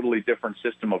need a totally different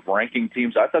system of ranking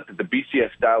teams. I thought that the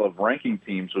BCS style of ranking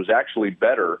teams was actually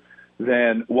better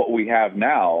than what we have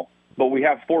now. But we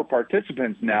have 4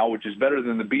 participants now, which is better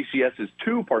than the BCS's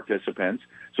 2 participants.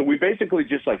 So we basically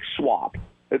just swap.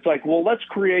 It's like, well, let's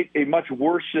create a much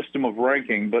worse system of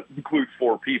ranking, but include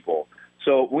 4 people.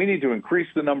 So we need to increase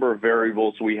the number of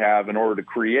variables we have in order to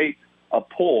create a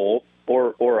poll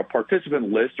or a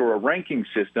participant list or a ranking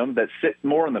system that sit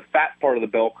more in the fat part of the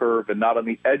bell curve and not on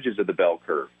the edges of the bell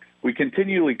curve. We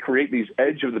continually create these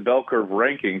edge of the bell curve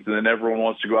rankings, and then everyone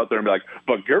wants to go out there and be like,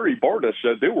 but Gary Barta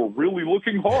said they were really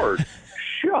looking hard.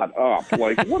 Shut up.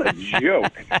 Like, what a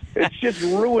joke. It's just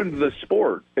ruined the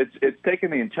sport. It's taken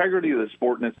the integrity of the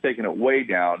sport, and it's taken it way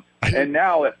down. And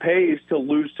now it pays to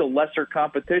lose to lesser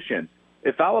competition.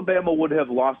 If Alabama would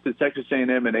have lost to Texas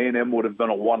A&M and A&M would have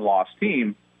been a one-loss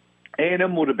team,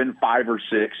 A&M would have been 5 or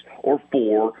 6 or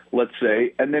 4, let's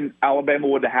say, and then Alabama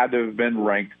would have had to have been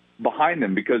ranked behind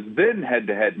them because then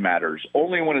head-to-head matters,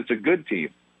 only when it's a good team.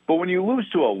 But when you lose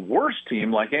to a worse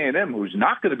team like A&M, who's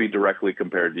not going to be directly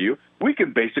compared to you, we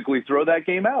can basically throw that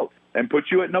game out and put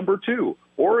you at number 2.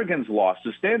 Oregon's lost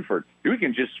to Stanford. We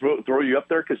can just throw you up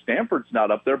there because Stanford's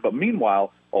not up there. But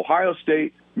meanwhile, Ohio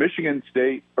State, Michigan,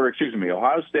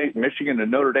 Michigan,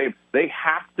 and Notre Dame, they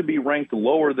have to be ranked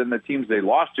lower than the teams they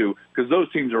lost to because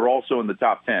those teams are also in the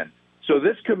top 10. So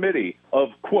this committee of,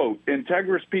 quote,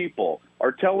 integrous people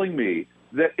are telling me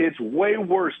that it's way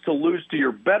worse to lose to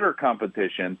your better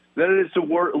competition than it is to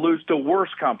lose to worse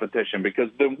competition because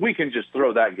then we can just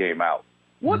throw that game out.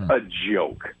 What a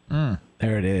joke.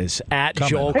 There it is. At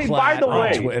Joel Klatt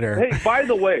on Twitter. Hey, by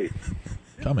the way,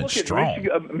 coming strong.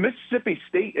 Mississippi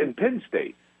State and Penn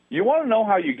State. You want to know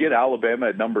how you get Alabama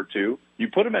at number 2? You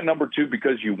put them at number 2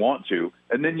 because you want to,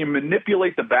 and then you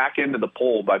manipulate the back end of the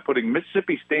poll by putting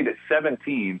Mississippi State at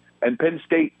 17 and Penn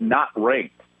State not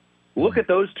ranked. Look at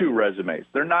those 2 resumes.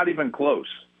 They're not even close.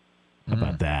 How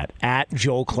about that? At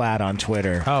Joel Klatt on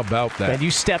Twitter. How about that? Then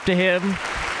you step to him.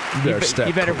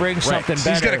 You better bring something better.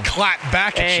 He's going to Klatt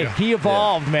back at you. He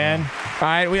evolved, man. All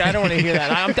right, I don't want to hear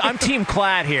that. I'm Team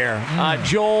Klatt here.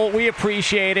 Joel, we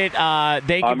appreciate it.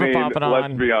 Thank you for popping on.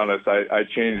 Let's be honest. I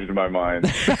changed my mind. I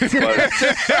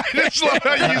just love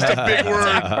how you used a big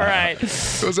word. All right.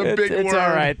 It was a big word. It's all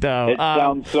right, though. It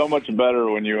sounds so much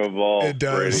better when you evolve. It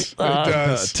does. Brady. It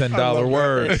does. $10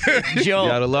 word. Joel,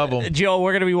 you gotta love them. Joel,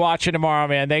 we're going to be watching tomorrow,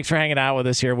 man. Thanks for hanging out with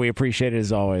us here. We appreciate it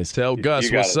as always. Tell Gus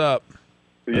what's up.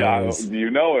 Yeah, you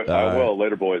know it. I will.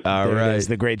 Later, boys. All right.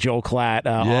 The great Joel Klatt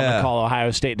on the call,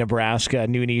 Ohio State, Nebraska,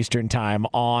 noon Eastern time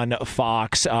on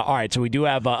Fox. All right, so we do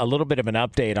have a little bit of an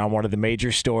update on one of the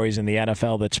major stories in the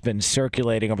NFL that's been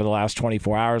circulating over the last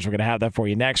 24 hours. We're going to have that for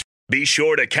you next. Be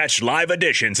sure to catch live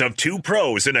editions of Two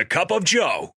Pros and a Cup of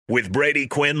Joe with Brady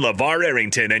Quinn, LeVar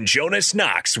Arrington, and Jonas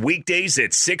Knox weekdays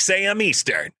at 6 a.m.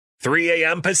 Eastern, 3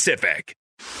 a.m. Pacific.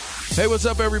 Hey, what's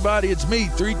up, everybody? It's me,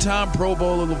 three-time Pro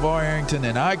Bowler LeVar Arrington,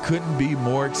 and I couldn't be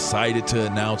more excited to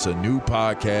announce a new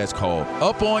podcast called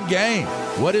Up On Game.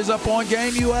 What is Up On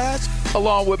Game, you ask?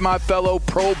 Along with my fellow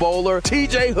Pro Bowler,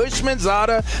 TJ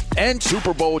Houshmandzadeh, and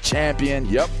Super Bowl champion,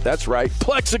 yep, that's right,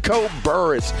 Plexico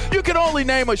Burress. You can only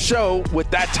name a show with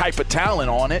that type of talent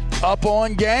on it. Up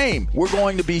On Game. We're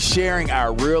going to be sharing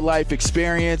our real-life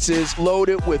experiences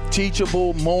loaded with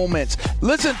teachable moments.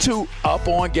 Listen to Up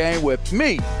On Game with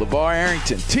me, LeVar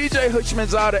Arrington, TJ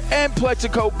Houshmandzadeh, and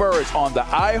Plexico Burress on the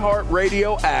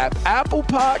iHeartRadio app, Apple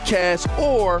Podcasts,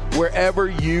 or wherever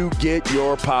you get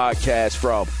your podcasts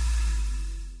from.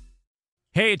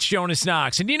 Hey, it's Jonas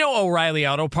Knox, and you know O'Reilly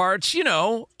Auto Parts. You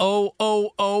know,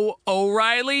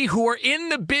 O'Reilly, who are in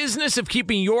the business of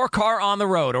keeping your car on the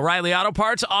road. O'Reilly Auto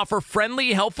Parts offer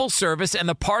friendly, helpful service and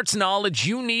the parts knowledge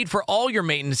you need for all your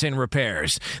maintenance and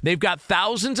repairs. They've got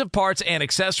thousands of parts and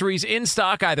accessories in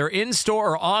stock, either in-store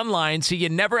or online, so you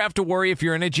never have to worry if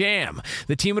you're in a jam.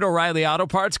 The team at O'Reilly Auto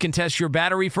Parts can test your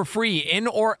battery for free in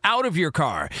or out of your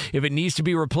car. If it needs to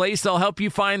be replaced, they'll help you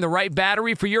find the right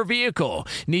battery for your vehicle.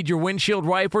 Need your windshield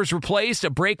wipers replaced,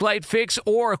 a brake light fix,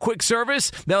 or a quick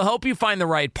service? They'll help you find the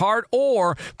right part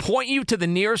or point you to the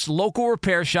nearest local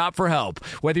repair shop for help.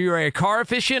 Whether you're a car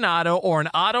aficionado or an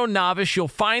auto novice, you'll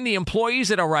find the employees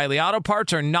at O'Reilly Auto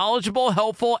Parts are knowledgeable,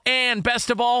 helpful, and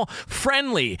best of all,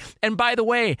 friendly. And by the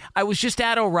way, I was just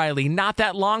at O'Reilly not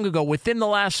that long ago, within the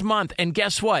last month, and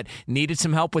guess what? Needed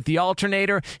some help with the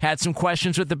alternator, had some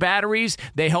questions with the batteries.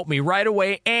 They helped me right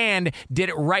away and did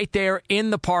it right there in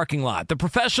the parking lot. The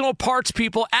professional parts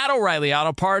people at O'Reilly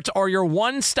Auto Parts are your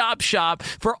one-stop shop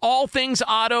for all things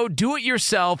auto,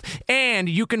 do-it-yourself, and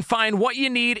you can find what you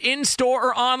need in-store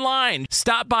or online.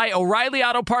 Stop by O'Reilly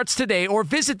Auto Parts today or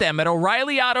visit them at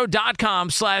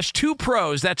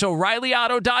O'ReillyAuto.com/2pros. That's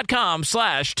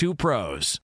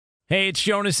O'ReillyAuto.com/2pros. Hey, it's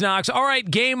Jonas Knox. All right,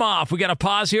 game off. We got to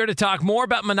pause here to talk more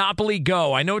about Monopoly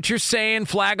Go. I know what you're saying.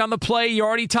 Flag on the play. You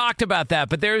already talked about that,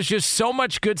 but there's just so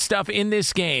much good stuff in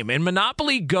this game. In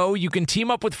Monopoly Go, you can team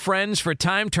up with friends for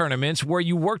time tournaments where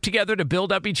you work together to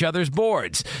build up each other's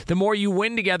boards. The more you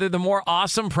win together, the more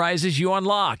awesome prizes you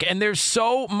unlock. And there's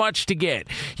so much to get.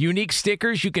 Unique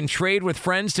stickers you can trade with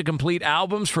friends to complete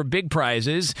albums for big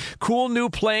prizes. Cool new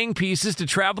playing pieces to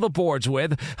travel the boards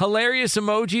with. Hilarious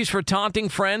emojis for taunting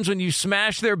friends when you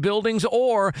smash their buildings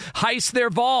or heist their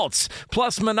vaults.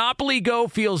 Plus, Monopoly Go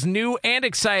feels new and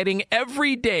exciting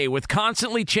every day with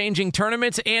constantly changing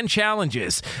tournaments and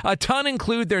challenges. A ton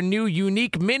include their new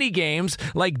unique mini games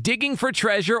like digging for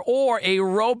treasure or a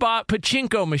robot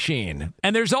pachinko machine.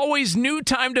 And there's always new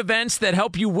timed events that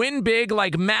help you win big,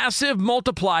 like massive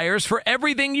multipliers for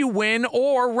everything you win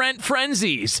or rent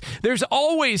frenzies. There's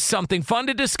always something fun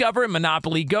to discover in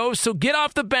Monopoly Go, so get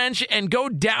off the bench and go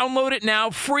download it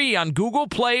now free on Google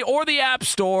Play or the App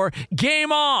Store.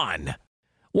 Game on!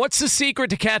 What's the secret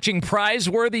to catching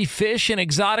prize-worthy fish in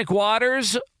exotic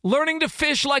waters? Learning to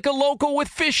fish like a local with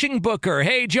Fishing Booker.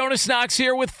 Hey, Jonas Knox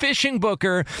here with Fishing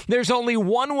Booker. There's only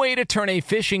one way to turn a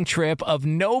fishing trip of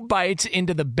no bites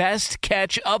into the best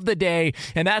catch of the day,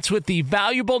 and that's with the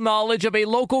valuable knowledge of a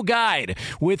local guide.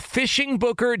 With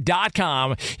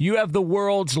FishingBooker.com, you have the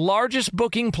world's largest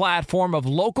booking platform of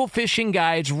local fishing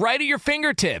guides right at your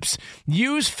fingertips.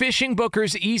 Use Fishing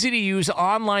Booker's easy-to-use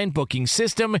online booking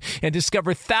system and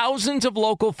discover thousands of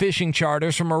local fishing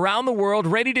charters from around the world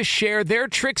ready to share their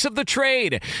tricks of the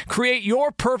trade. Create your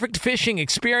perfect fishing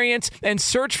experience and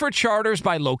search for charters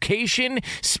by location,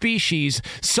 species,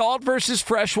 salt versus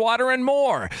freshwater, and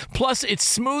more. Plus, it's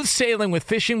smooth sailing with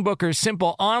Fishing Booker's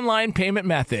simple online payment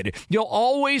method. You'll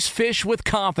always fish with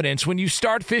confidence when you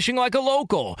start fishing like a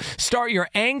local. Start your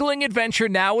angling adventure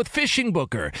now with Fishing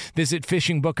Booker. Visit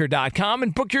FishingBooker.com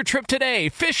and book your trip today.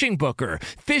 Fishing Booker.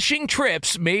 Fishing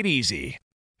trips made easy.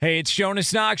 Hey, it's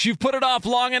Jonas Knox. You've put it off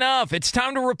long enough. It's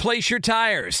time to replace your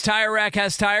tires. Tire Rack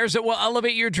has tires that will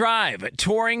elevate your drive.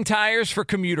 Touring tires for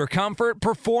commuter comfort,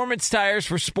 performance tires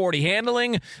for sporty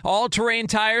handling, all-terrain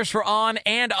tires for on-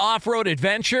 and off-road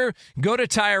adventure. Go to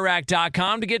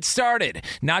TireRack.com to get started.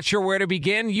 Not sure where to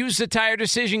begin? Use the Tire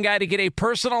Decision Guide to get a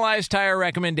personalized tire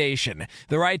recommendation.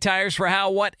 The right tires for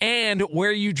how, what, and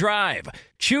where you drive.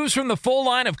 Choose from the full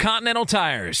line of Continental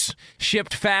tires.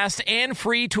 Shipped fast and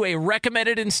free to a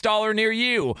recommended installer near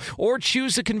you. Or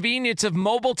choose the convenience of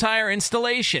mobile tire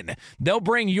installation. They'll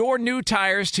bring your new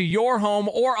tires to your home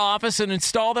or office and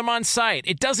install them on site.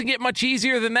 It doesn't get much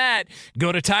easier than that.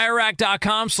 Go to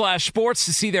TireRack.com/sports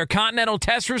to see their Continental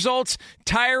test results,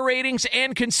 tire ratings,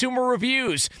 and consumer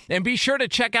reviews. And be sure to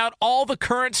check out all the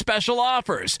current special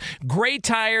offers. Great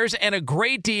tires and a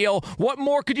great deal. What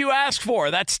more could you ask for?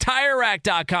 That's TireRack.com/sports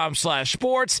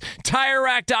TireRack.com/sports.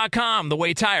 TireRack.com, the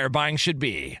way tire buying should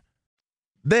be.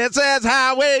 This is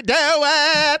how we do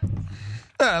it.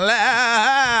 This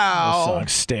song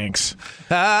stinks.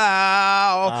 Here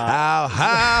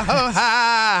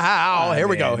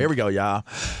we go, y'all.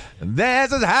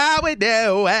 This is how we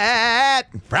do it.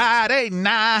 Friday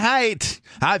night,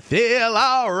 I feel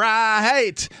all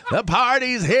right. The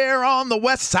party's here on the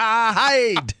west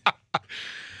side.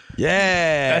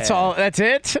 Yeah. That's all. That's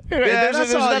it? Yeah,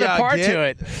 there's another part to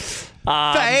it.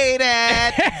 Faded.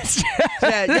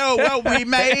 Yeah, yo, well, we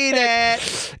made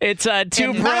it. It's Two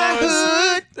In Pros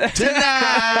my hood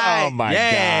tonight. Oh my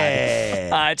Yeah.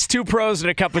 God! It's Two Pros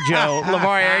and a Cup of Joe.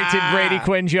 LeVar Arrington, Brady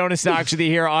Quinn, Jonas Knox with you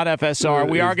here on FSR.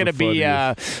 We are going to be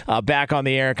back on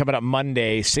the air coming up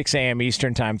Monday, 6 a.m.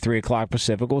 Eastern Time, 3 o'clock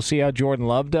Pacific. We'll see how Jordan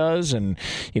Love does, and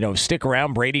stick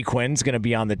around. Brady Quinn's going to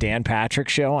be on the Dan Patrick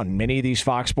Show on many of these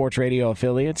Fox Sports Radio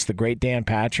affiliates. The great Dan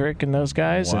Patrick and those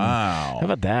guys. Wow! And how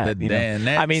about that?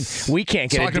 I mean, we can't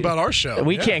get talking about our show.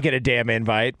 We can't get a damn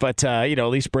invite, but at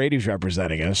least Brady's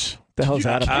representing us. The hell's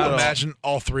that about? Can you imagine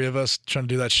all three of us trying to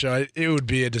do that show? It would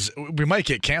be we might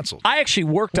get canceled. I actually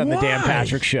worked on the Dan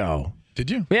Patrick Show. Did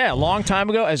you? Yeah, a long time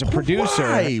ago as a producer.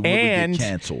 Why would we get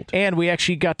canceled? And we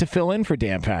actually got to fill in for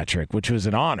Dan Patrick, which was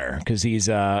an honor because he's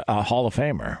a Hall of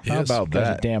Famer. How about that?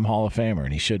 He's a damn Hall of Famer,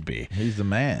 and he should be. He's the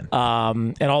man.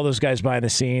 And all those guys behind the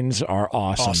scenes are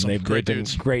awesome. They've Great been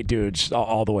dudes. great dudes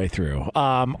all the way through.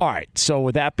 All right, so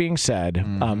with that being said,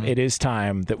 it is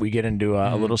time that we get into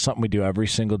a little something we do every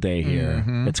single day here.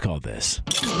 It's called this.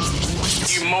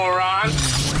 You moron.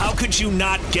 How could you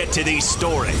not get to these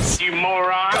stories? You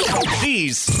moron.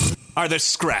 These are the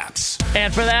scraps.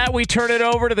 And for that, we turn it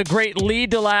over to the great Lee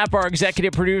DeLapp, our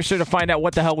executive producer, to find out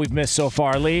what the hell we've missed so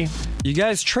far. Lee? You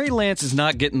guys, Trey Lance is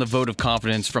not getting the vote of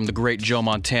confidence from the great Joe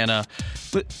Montana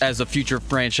as a future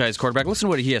franchise quarterback. Listen to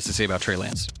what he has to say about Trey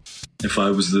Lance. If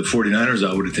I was the 49ers,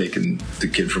 I would have taken the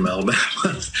kid from Alabama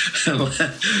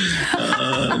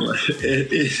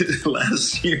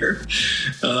last year.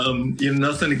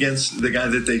 Nothing against the guy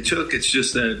that they took. It's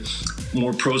just that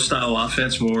more pro-style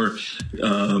offense, more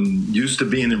used to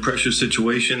being in pressure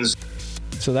situations.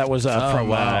 So that was from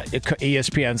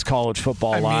ESPN's College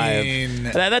Football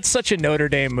Live. That's such a Notre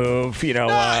Dame move.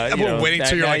 We're waiting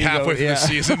till you're like halfway through the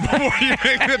season before you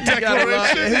make the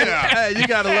declaration. You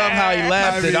got to love how he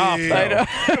laughed it off.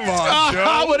 Come on, Joe.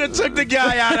 I would have took the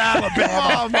guy out of Alabama.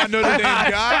 Come on, my Notre Dame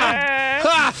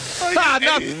guy.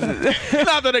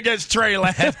 Nothing against Trey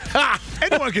Lance.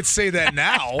 Anyone could say that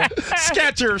now.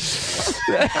 Skechers.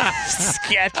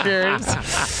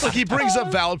 Look, he brings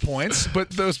up valid points, but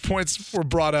those points were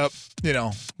brought up,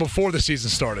 before the season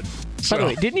started. By the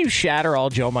way, didn't you shatter all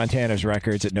Joe Montana's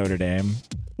records at Notre Dame?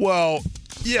 Well,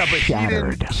 yeah, but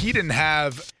he didn't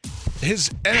have his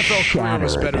NFL career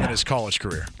was better than his college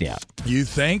career. Yeah. You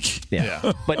think?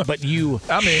 Yeah. But you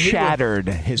shattered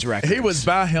his records. He was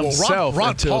by himself. Ron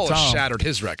until Paul Tom. shattered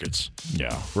his records.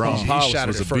 Yeah. Ron Paul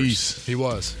was a first. beast. He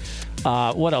was.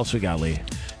 What else we got, Lee?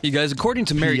 You guys, according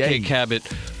to Mary Kay Cabot,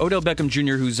 Odell Beckham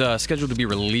Jr., who's scheduled to be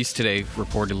released today,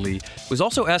 reportedly, was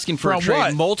also asking for a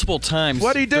trade multiple times.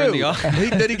 What'd he do?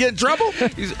 Did he get in trouble?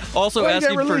 He's also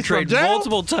asking for a trade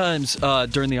multiple times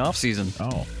during the offseason.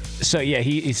 Oh. So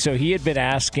he had been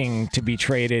asking to be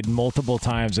traded multiple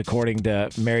times, according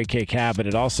to Mary Kay Cabot.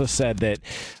 It also said that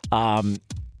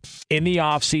in the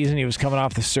offseason, he was coming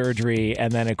off the surgery,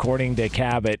 and then according to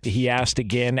Cabot, he asked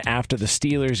again after the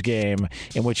Steelers game,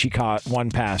 in which he caught one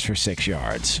pass for 6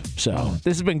 yards. So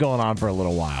this has been going on for a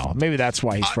little while. Maybe that's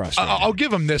why he's frustrated. I'll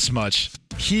give him this much.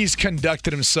 He's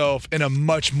conducted himself in a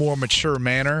much more mature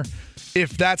manner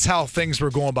if that's how things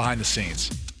were going behind the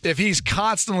scenes. If he's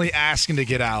constantly asking to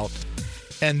get out,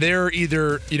 and they're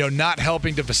either not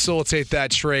helping to facilitate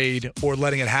that trade or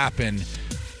letting it happen,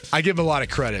 I give him a lot of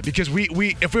credit because we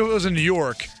if it was in New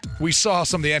York, we saw how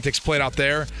some of the antics played out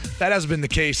there. That hasn't been the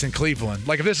case in Cleveland.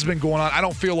 Like if this has been going on, I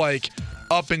don't feel like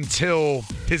up until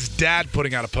his dad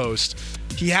putting out a post,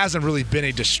 he hasn't really been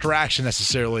a distraction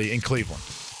necessarily in Cleveland.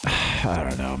 I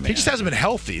don't know, man. He just hasn't been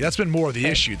healthy. That's been more of the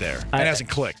issue there. It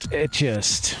hasn't clicked.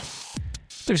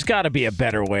 There's got to be a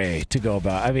better way to go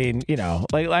about. I mean,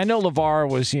 like I know LeVar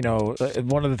was,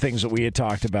 one of the things that we had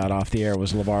talked about off the air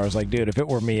was LeVar was like, dude, if it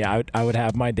were me, I would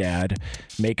have my dad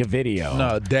make a video.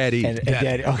 No, Daddy.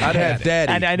 Daddy. Okay. I'd have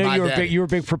Daddy. And I know you were a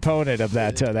big proponent of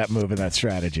that move and that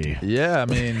strategy. Yeah, I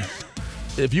mean,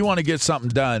 if you want to get something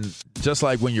done, just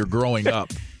like when you're growing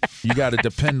up, you got to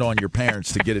depend on your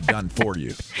parents to get it done for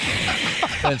you.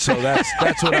 And so that's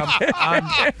what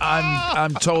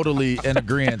I'm totally in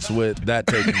agreement with that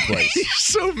taking place. You're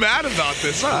so mad about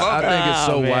this. I think it's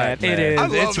so whack. It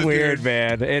is. It's weird, dude.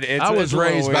 man. I was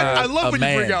raised by I love when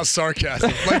you bring out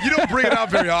sarcasm. Like, you don't bring it out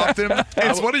very often.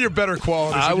 It's one of your better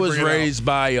qualities. I was raised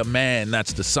by a man.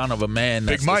 That's the son of a man.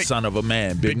 That's the son of a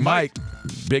man. Big Mike.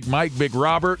 Big Mike. Big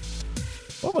Robert.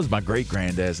 What was my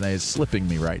great-granddad's name? It's slipping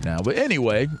me right now. But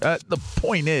anyway, the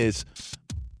point is,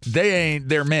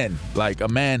 they're men. Like, a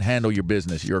man, handle your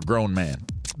business. You're a grown man.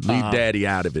 Leave daddy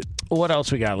out of it. What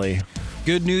else we got, Lee?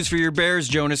 Good news for your Bears,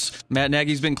 Jonas. Matt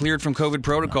Nagy's been cleared from COVID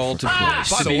protocol to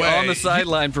be on the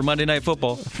sideline for Monday Night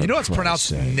Football. You know it's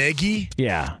pronounced Nagy?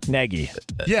 Yeah, Nagy.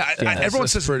 Yeah, everyone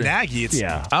says Nagy.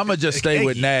 I'm going to just stay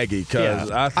with Nagy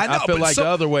because I feel like the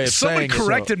other way of saying it. Someone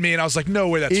corrected me, and I was like, no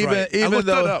way, that's right. Even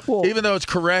though it's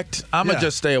correct, I'm going to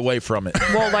just stay away from it.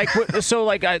 Well,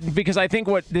 because I think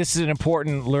this is an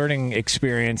important learning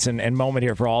experience and moment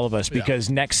here for all of us, because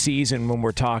next season when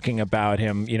we're talking about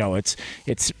him, it's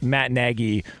Matt Nagy,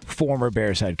 former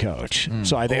Bears head coach.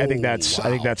 So I think that's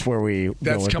where we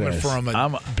that's go with coming this. from a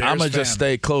I'm gonna just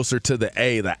stay closer to the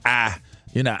I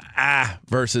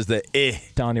versus the I.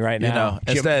 Telling you right now,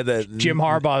 instead of the Jim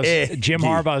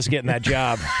Harbaugh's getting that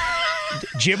job.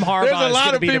 Jim Harbaugh. There's a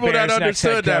lot of be people that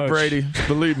understood that, coach. Brady.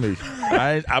 Believe me.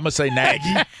 I'm gonna say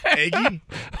Nagy. Nagy?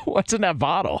 What's in that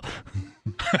bottle?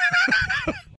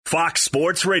 Fox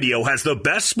Sports Radio has the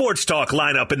best sports talk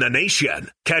lineup in the nation.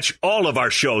 Catch all of our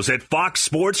shows at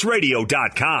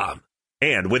foxsportsradio.com.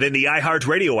 And within the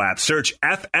iHeartRadio app, search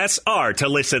FSR to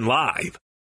listen live.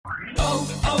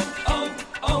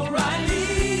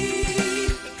 O'Reilly.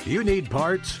 You need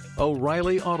parts?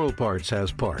 O'Reilly Auto Parts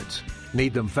has parts.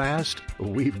 Need them fast?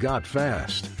 We've got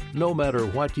fast. No matter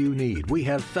what you need, we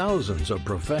have thousands of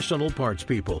professional parts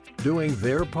people doing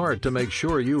their part to make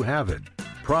sure you have it.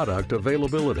 Product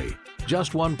availability.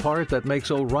 Just one part that makes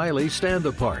O'Reilly stand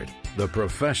apart. The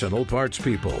professional parts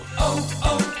people.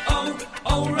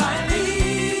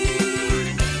 O'Reilly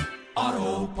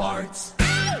Auto Parts.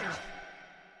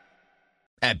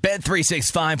 At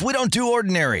Bet365, we don't do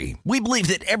ordinary. We believe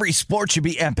that every sport should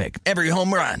be epic. Every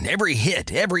home run, every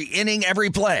hit, every inning, every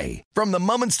play. From the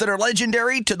moments that are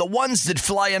legendary to the ones that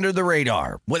fly under the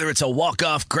radar. Whether it's a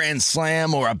walk-off grand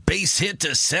slam or a base hit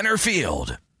to center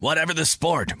field. Whatever the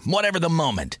sport, whatever the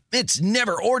moment, it's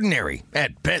never ordinary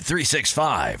at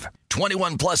Bet365.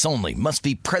 21 plus only. Must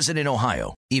be present in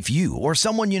Ohio. If you or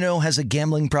someone you know has a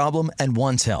gambling problem and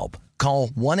wants help, call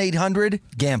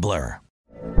 1-800-GAMBLER.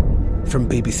 From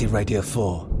BBC Radio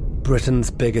 4,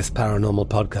 Britain's biggest paranormal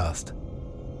podcast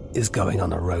is going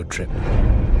on a road trip.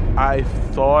 I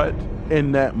thought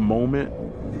in that moment,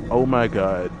 oh my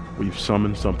God, we've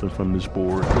summoned something from this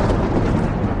board.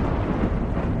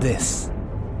 This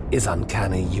is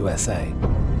Uncanny USA.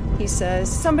 He says,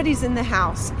 somebody's in the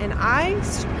house, and I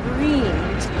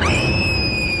screamed.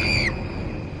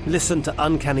 Listen to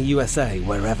Uncanny USA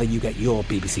wherever you get your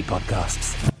BBC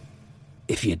podcasts,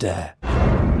 if you dare.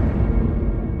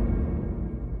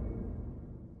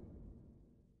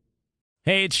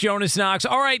 Hey, it's Jonas Knox.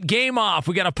 All right, game off.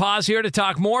 We got to pause here to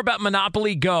talk more about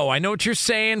Monopoly Go. I know what you're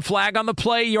saying, flag on the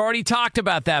play. You already talked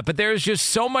about that, but there's just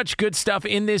so much good stuff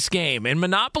in this game. In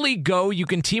Monopoly Go, you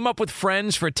can team up with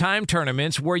friends for time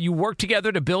tournaments where you work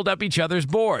together to build up each other's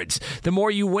boards. The more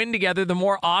you win together, the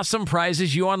more awesome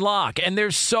prizes you unlock. And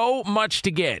there's so much to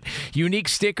get. Unique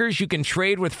stickers you can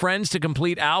trade with friends to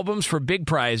complete albums for big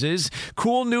prizes.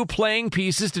 Cool new playing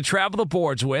pieces to travel the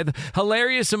boards with.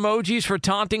 Hilarious emojis for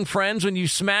taunting friends when you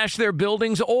smash their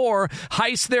buildings or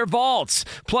heist their vaults.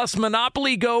 Plus,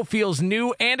 Monopoly Go feels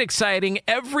new and exciting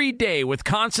every day with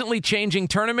constantly changing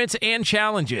tournaments and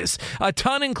challenges. A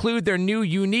ton include their new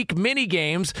unique mini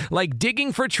games like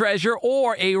digging for treasure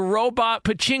or a robot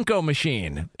pachinko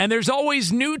machine. And there's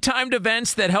always new timed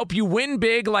events that help you win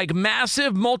big, like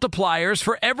massive multipliers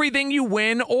for everything you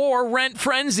win or rent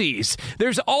frenzies.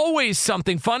 There's always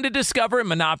something fun to discover in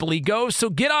Monopoly Go, so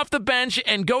get off the bench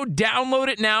and go download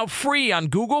it now free on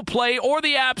Google Play or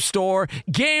the App Store.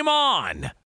 Game on!